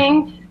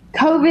developing.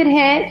 COVID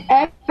hit.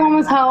 Everyone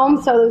was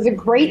home, so it was a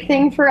great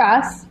thing for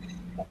us.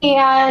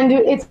 And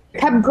it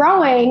kept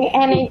growing,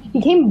 and it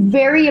became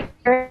very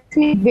apparent to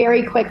me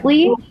very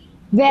quickly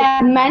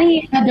that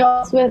many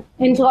adults with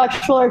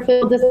intellectual or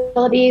physical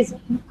disabilities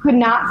could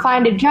not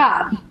find a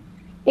job.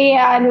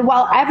 And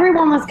while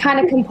everyone was kind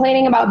of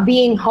complaining about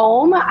being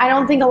home, I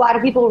don't think a lot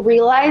of people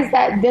realized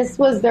that this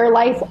was their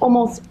life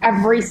almost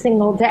every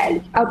single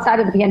day outside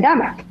of the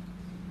pandemic.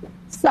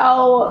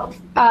 So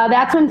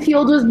that's when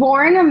Fueled was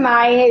born.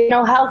 My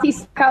healthy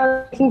stuff I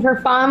was looking for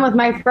fun with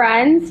my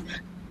friends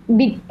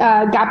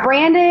got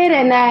branded,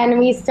 and then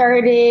we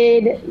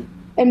started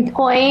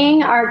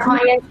employing our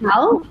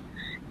clientele.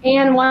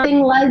 And one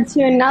thing led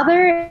to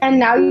another, and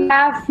now you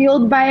have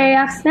Fueled by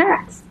AF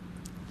Snacks.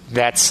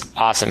 That's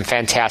awesome.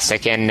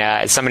 Fantastic. And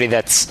as somebody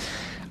that's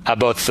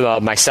both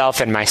myself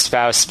and my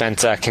spouse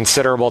spent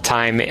considerable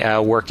time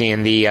working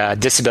in the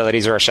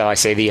disabilities, or shall I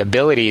say the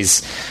abilities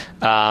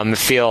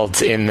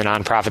field in the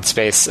nonprofit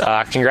space.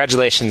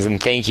 Congratulations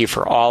and thank you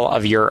for all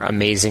of your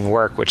amazing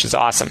work, which is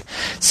awesome.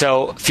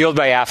 So Fueled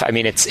by AF, I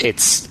mean,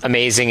 it's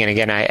amazing. And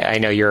again, I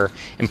know you're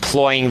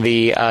employing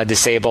the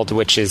disabled,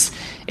 which is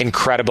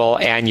incredible.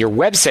 And your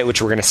website, which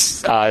we're going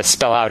to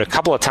spell out a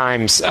couple of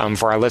times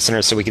for our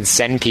listeners, so we can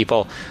send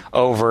people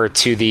over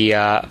to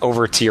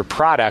your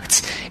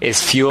products, is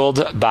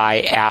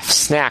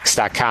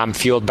fueledbyafsnacks.com,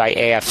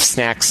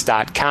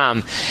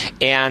 fueledbyafsnacks.com.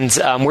 And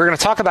we're going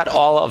to talk about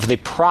all of the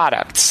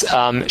products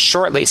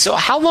shortly. So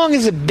how long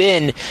has it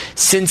been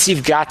since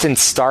you've gotten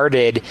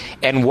started,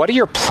 and what are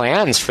your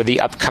plans for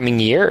the upcoming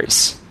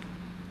years?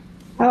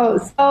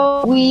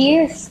 So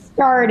we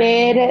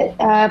started,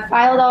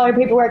 filed all our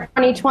paperwork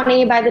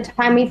 2020. By the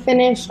time we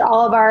finished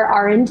all of our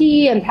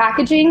R&D and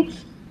packaging,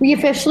 we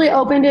officially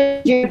opened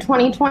in June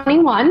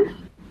 2021,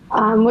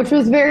 which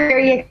was very,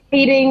 very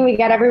exciting. We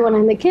got everyone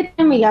in the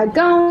kitchen, we got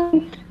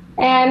going,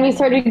 and we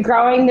started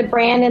growing the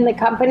brand and the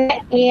company.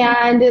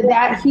 And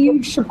that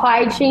huge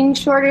supply chain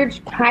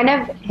shortage kind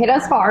of hit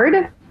us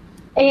hard,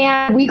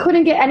 and we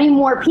couldn't get any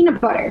more peanut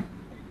butter.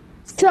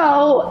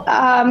 So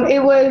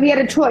we had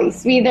a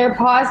choice. We either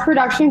pause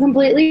production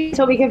completely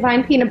until we could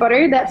find peanut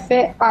butter that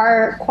fit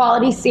our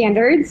quality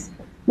standards,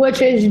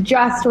 which is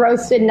just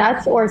roasted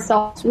nuts or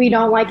salt. We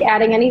don't like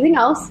adding anything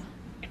else.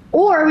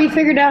 Or we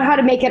figured out how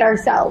to make it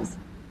ourselves.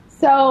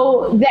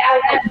 So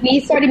we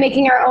started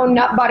making our own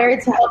nut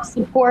butter to help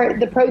support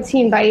the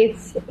protein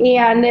bites,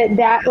 and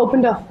that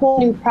opened a whole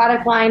new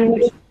product line,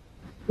 which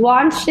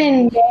launched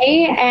in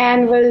May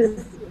and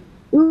was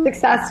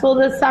successful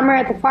this summer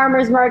at the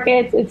farmers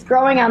markets. It's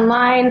growing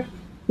online.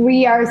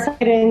 We are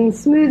set in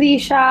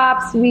smoothie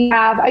shops. We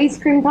have ice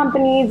cream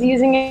companies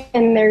using it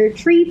in their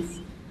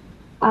treats.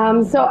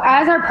 So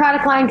as our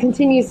product line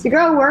continues to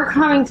grow, we're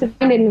coming to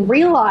find and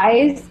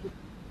realize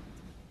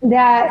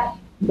that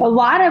a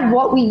lot of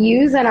what we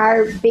use in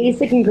our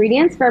basic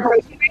ingredients for our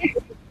protein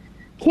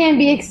can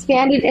be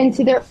expanded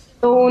into their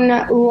own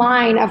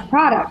line of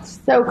products.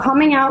 So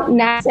coming out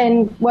next,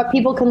 and what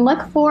people can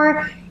look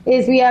for,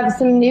 is we have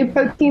some new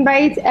protein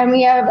bites, and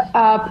we have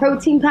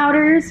protein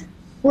powders.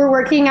 We're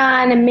working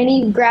on a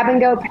mini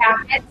grab-and-go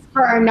packets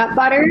for our nut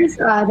butters.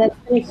 That's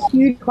been a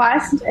huge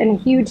quest and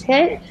a huge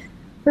hit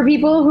for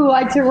people who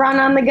like to run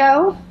on the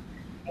go.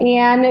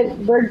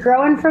 And we're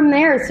growing from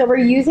there. So we're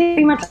using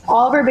pretty much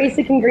all of our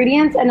basic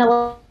ingredients and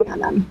elaborating on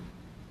them.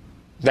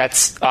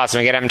 That's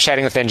awesome. Again, I'm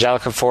chatting with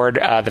Angelica Ford,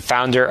 the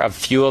founder of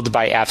Fueled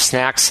by AF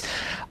Snacks.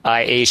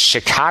 a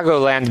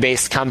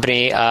Chicagoland-based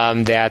company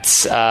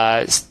that's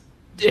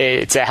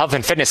it's a health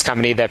and fitness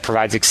company that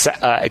provides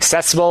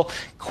accessible,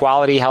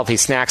 quality, healthy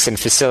snacks and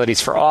facilities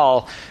for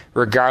all,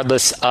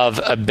 regardless of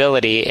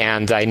ability.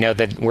 And I know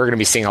that we're going to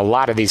be seeing a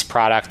lot of these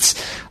products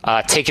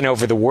taken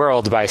over the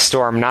world by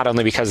storm, not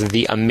only because of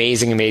the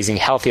amazing, amazing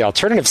healthy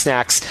alternative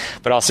snacks,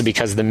 but also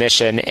because of the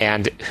mission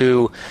and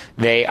who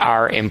they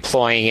are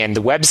employing. And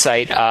the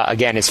website,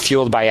 again, is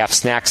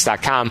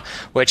fueledbyfsnacks.com,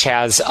 which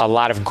has a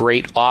lot of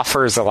great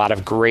offers, a lot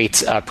of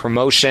great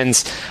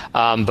promotions.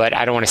 But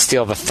I don't want to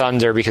steal the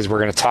thunder because we're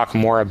going to talk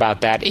more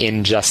about that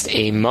in just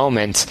a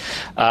moment.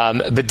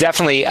 But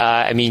definitely,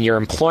 I mean, your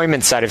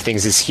employment side of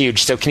things is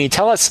huge. So can you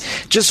tell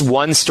us just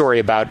one story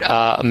about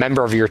a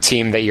member of your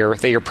team that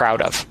you're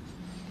proud of?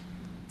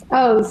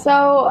 Oh,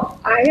 so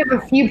I have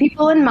a few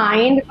people in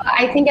mind.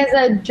 I think as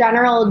a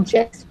general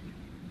gist,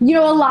 a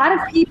lot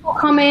of people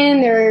come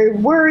in, they're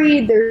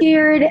worried, they're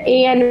scared,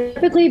 and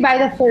typically by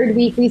the third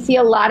week, we see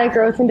a lot of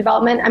growth and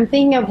development. I'm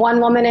thinking of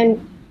one woman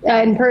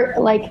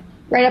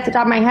right off the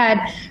top of my head,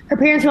 her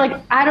parents were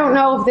like, I don't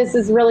know if this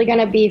is really going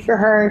to be for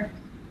her.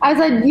 I was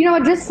like,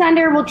 just send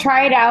her. We'll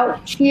try it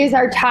out. She is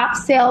our top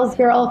sales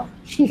girl.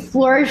 She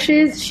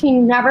flourishes. She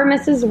never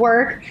misses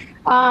work.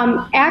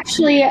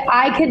 Actually,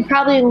 I could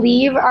probably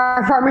leave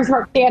our farmer's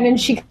market stand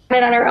and she can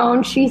run it on her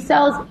own. She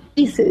sells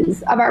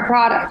pieces of our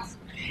products.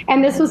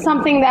 And this was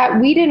something that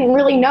we didn't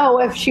really know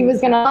if she was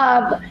going to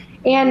love.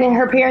 And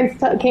her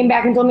parents came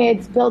back and told me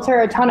it's built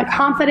her a ton of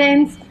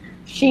confidence.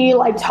 She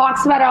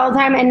talks about it all the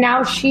time. And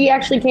now she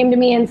actually came to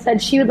me and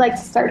said she would like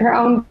to start her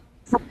own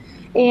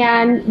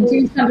and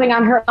do something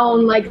on her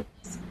own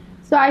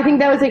So I think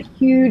that was a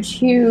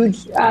huge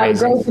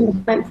growth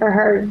investment for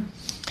her.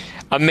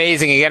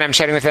 Amazing. Again, I'm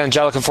chatting with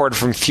Angelica Ford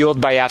from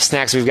Fueled by F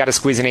Snacks. We've got to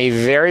squeeze in a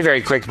very,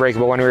 very quick break,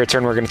 but when we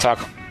return, we're going to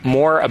talk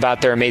more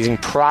about their amazing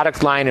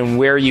product line and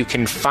where you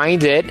can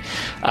find it.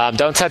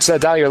 Don't touch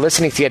that dial. You're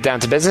listening to Get Down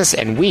to Business,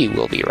 and we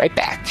will be right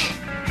back.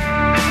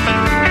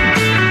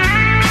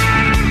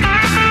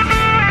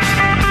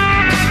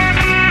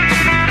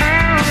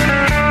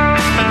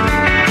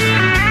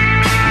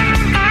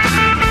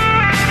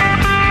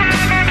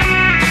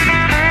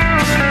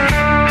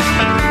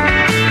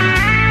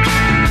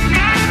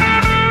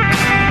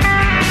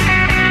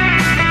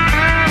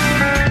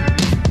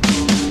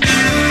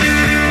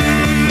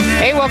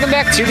 Welcome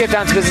back to Get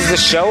Down to Business, the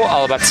show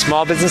all about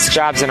small business,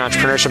 jobs, and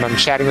entrepreneurship. I'm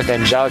chatting with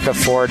Angelica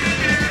Ford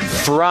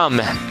from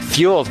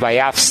Fueled by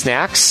F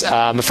Snacks.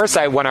 First,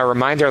 I want to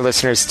remind our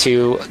listeners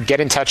to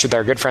get in touch with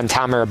our good friend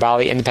Tom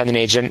Mirabali, independent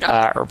agent,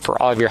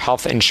 for all of your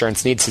health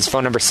insurance needs. His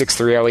phone number is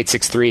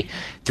 630-863-3477,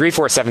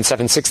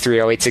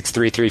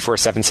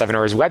 630-863-3477,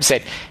 or his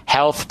website,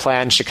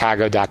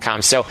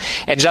 healthplanchicago.com. So,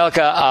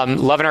 Angelica,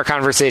 loving our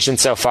conversation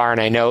so far, and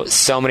I know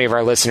so many of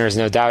our listeners,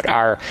 no doubt,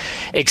 are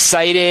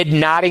excited,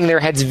 nodding their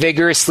heads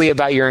vigorously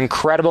about your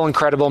incredible,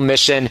 incredible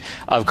mission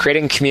of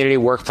creating a community,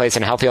 workplace,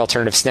 and healthy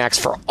alternative snacks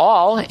for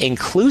all,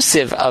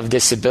 inclusive of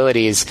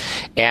disabilities.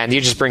 And you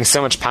just bring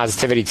so much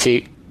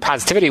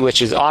positivity, which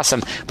is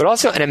awesome, but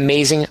also an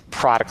amazing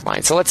product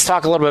line. So let's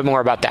talk a little bit more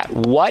about that.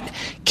 What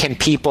can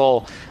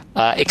people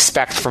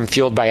expect from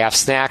Fueled by F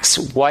Snacks?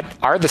 What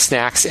are the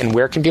snacks and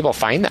where can people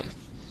find them?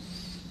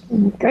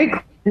 Great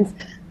questions.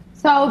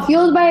 So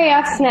Fueled by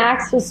F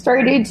Snacks was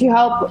started to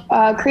help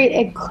create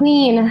a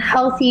clean,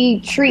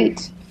 healthy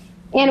treat.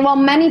 And while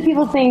many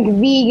people think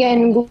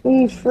vegan,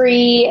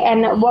 gluten-free,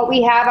 and what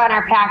we have on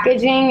our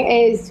packaging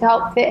is to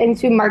help fit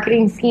into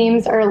marketing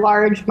schemes or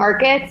large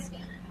markets,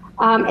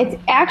 it's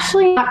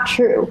actually not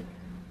true.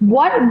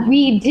 What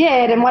we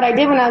did, and what I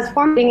did when I was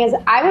formulating, is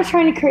I was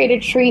trying to create a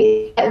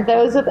treat that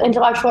those with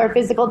intellectual or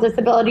physical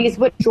disabilities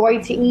would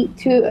enjoy to eat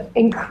to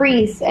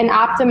increase and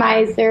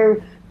optimize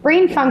their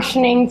brain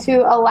functioning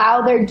to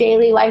allow their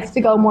daily life to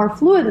go more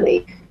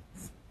fluidly.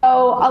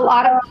 So a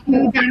lot of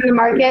foods on the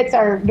markets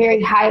are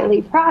very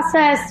highly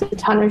processed, a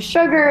ton of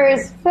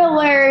sugars,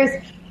 fillers,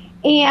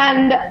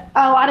 and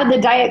a lot of the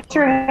diet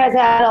culture has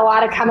added a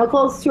lot of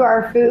chemicals to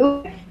our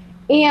food.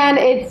 And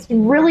it's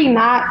really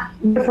not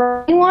good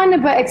for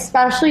anyone, but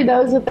especially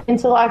those with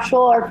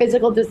intellectual or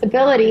physical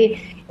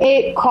disability,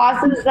 it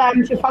causes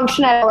them to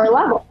function at a lower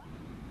level.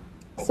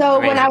 So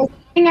when I was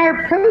making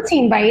our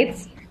protein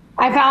bites,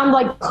 I found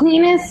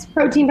cleanest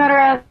protein powder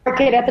on the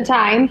market at the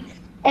time.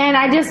 And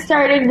I just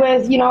started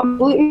with,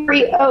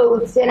 gluten-free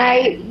oats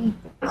and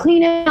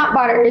clean nut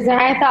butters. And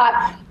I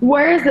thought,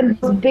 where's the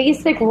most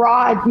basic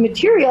raw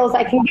materials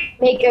I can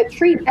make a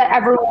treat that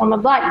everyone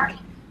would like?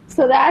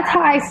 So that's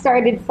how I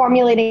started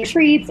formulating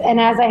treats.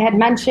 And as I had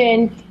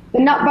mentioned, the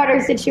nut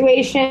butter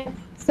situation.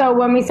 So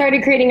when we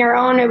started creating our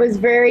own, it was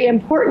very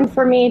important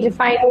for me to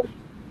find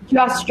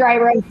just dry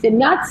roasted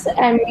nuts,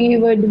 and we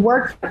would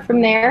work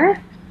from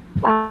there.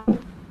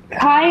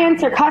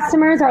 Clients or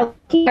customers are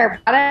looking at our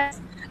products.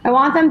 I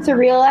want them to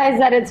realize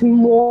that it's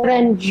more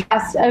than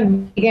just a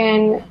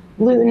vegan,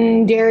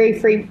 gluten,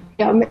 dairy-free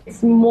item.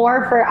 It's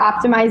more for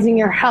optimizing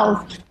your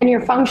health and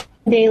your function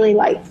in daily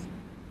life.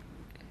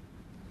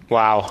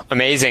 Wow,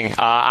 amazing.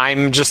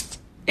 I'm just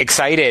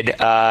excited,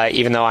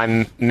 even though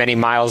I'm many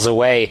miles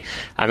away.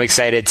 I'm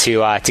excited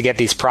to get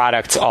these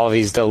products, all of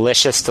these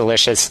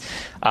delicious,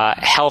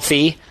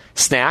 healthy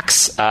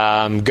snacks,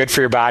 good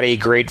for your body,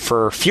 great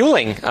for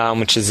fueling,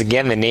 which is,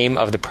 again, the name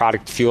of the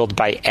product, Fueled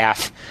by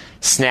AF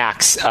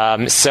Snacks.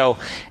 So,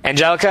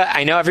 Angelica,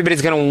 I know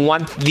everybody's going to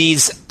want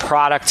these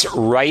products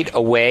right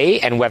away,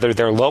 and whether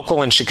they're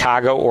local in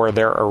Chicago or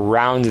they're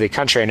around the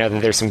country, I know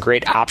that there's some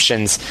great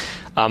options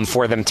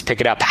for them to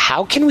pick it up.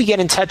 How can we get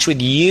in touch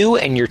with you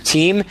and your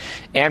team,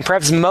 and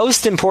perhaps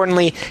most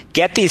importantly,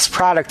 get these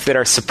products that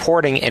are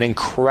supporting an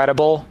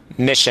incredible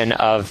mission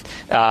of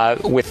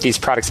with these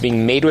products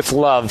being made with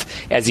love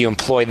as you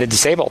employ the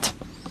disabled?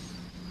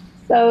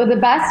 So the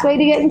best way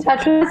to get in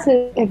touch with us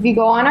is if you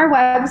go on our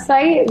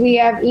website. We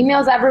have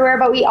emails everywhere,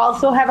 but we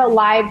also have a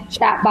live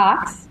chat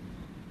box.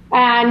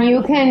 And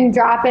you can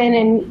drop in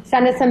and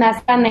send us a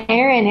message on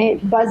there, and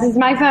it buzzes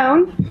my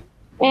phone.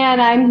 And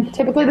I'm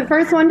typically the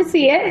first one to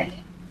see it.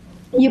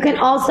 You can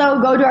also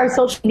go to our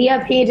social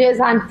media pages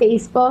on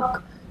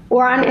Facebook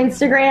or on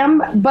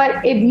Instagram.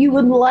 But if you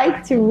would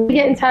like to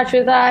get in touch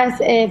with us,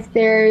 if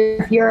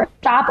you're a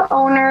shop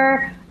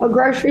owner, a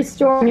grocery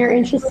store, and you're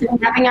interested in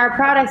having our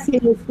products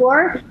in your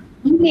store,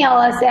 email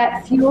us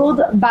at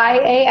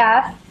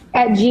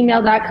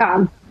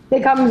fueledbyaf@gmail.com.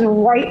 It comes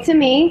right to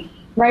me,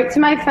 right to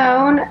my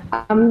phone,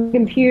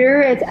 computer.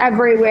 It's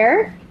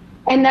everywhere.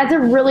 And that's a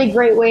really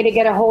great way to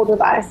get a hold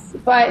of us.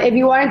 But if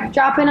you want to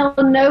drop in a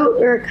little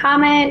note or a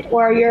comment,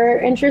 or you're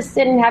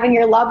interested in having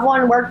your loved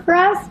one work for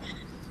us,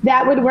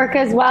 that would work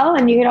as well.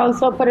 And you can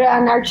also put it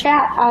on our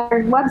chat on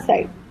our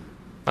website.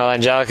 Well,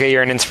 Angelica,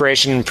 you're an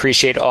inspiration.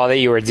 Appreciate all that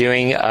you are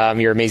doing.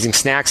 Your amazing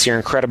snacks, your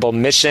incredible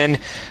mission.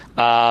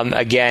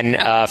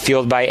 Again,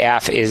 Fueled by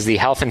AF is the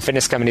health and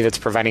fitness company that's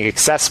providing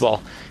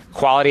accessible,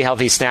 quality,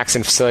 healthy snacks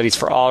and facilities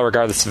for all,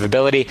 regardless of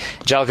ability.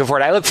 Angelica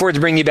Ford, I look forward to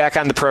bringing you back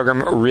on the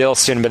program real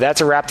soon. But that's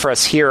a wrap for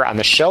us here on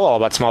the show, all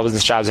about small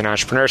business, jobs, and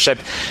entrepreneurship.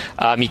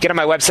 You can get on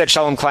my website,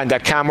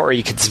 shalomklein.com, or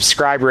you can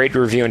subscribe, rate,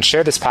 review, and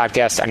share this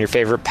podcast on your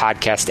favorite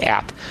podcast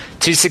app.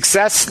 To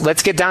success,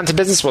 let's get down to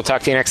business. We'll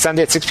talk to you next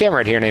Sunday at 6 p.m.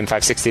 right here on AM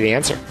 560 The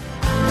Answer.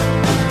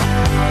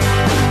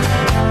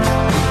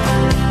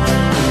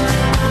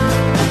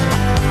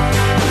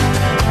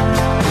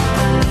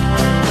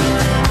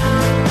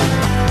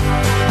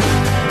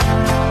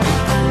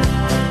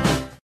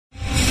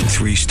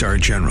 Three-star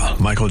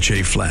General Michael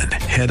J. Flynn,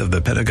 head of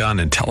the Pentagon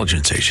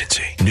Intelligence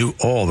Agency, knew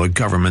all the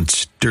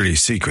government's dirty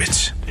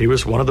secrets. He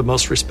was one of the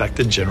most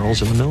respected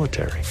generals in the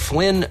military.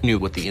 Flynn knew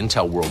what the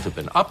intel world had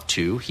been up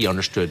to. He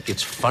understood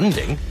its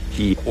funding.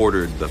 He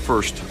ordered the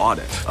first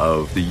audit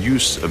of the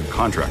use of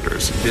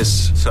contractors.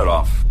 This set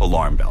off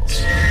alarm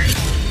bells.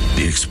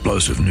 The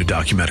explosive new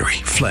documentary,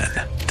 Flynn,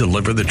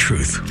 Deliver the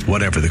Truth,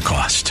 Whatever the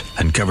Cost,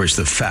 uncovers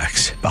the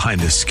facts behind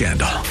this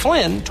scandal.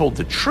 Flynn told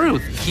the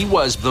truth. He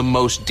was the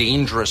most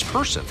dangerous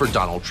person for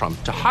Donald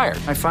Trump to hire.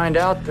 I find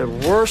out the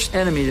worst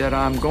enemy that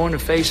I'm going to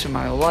face in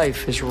my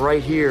life is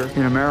right here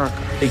in America.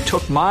 They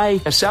took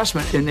my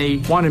assessment and they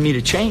wanted me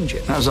to change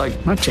it. And I was like,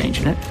 I'm not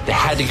changing it. They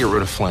had to get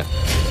rid of Flynn.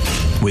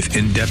 With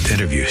in-depth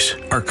interviews,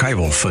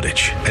 archival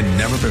footage, and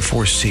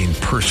never-before-seen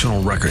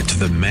personal records of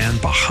the man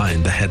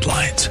behind the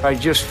headlines. I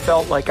just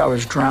felt like I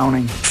was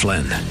drowning.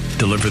 Flynn,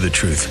 Deliver the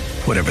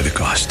Truth, Whatever the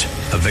Cost.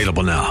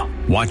 Available now.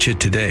 Watch it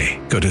today.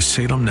 Go to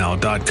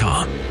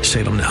salemnow.com.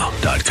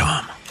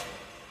 salemnow.com.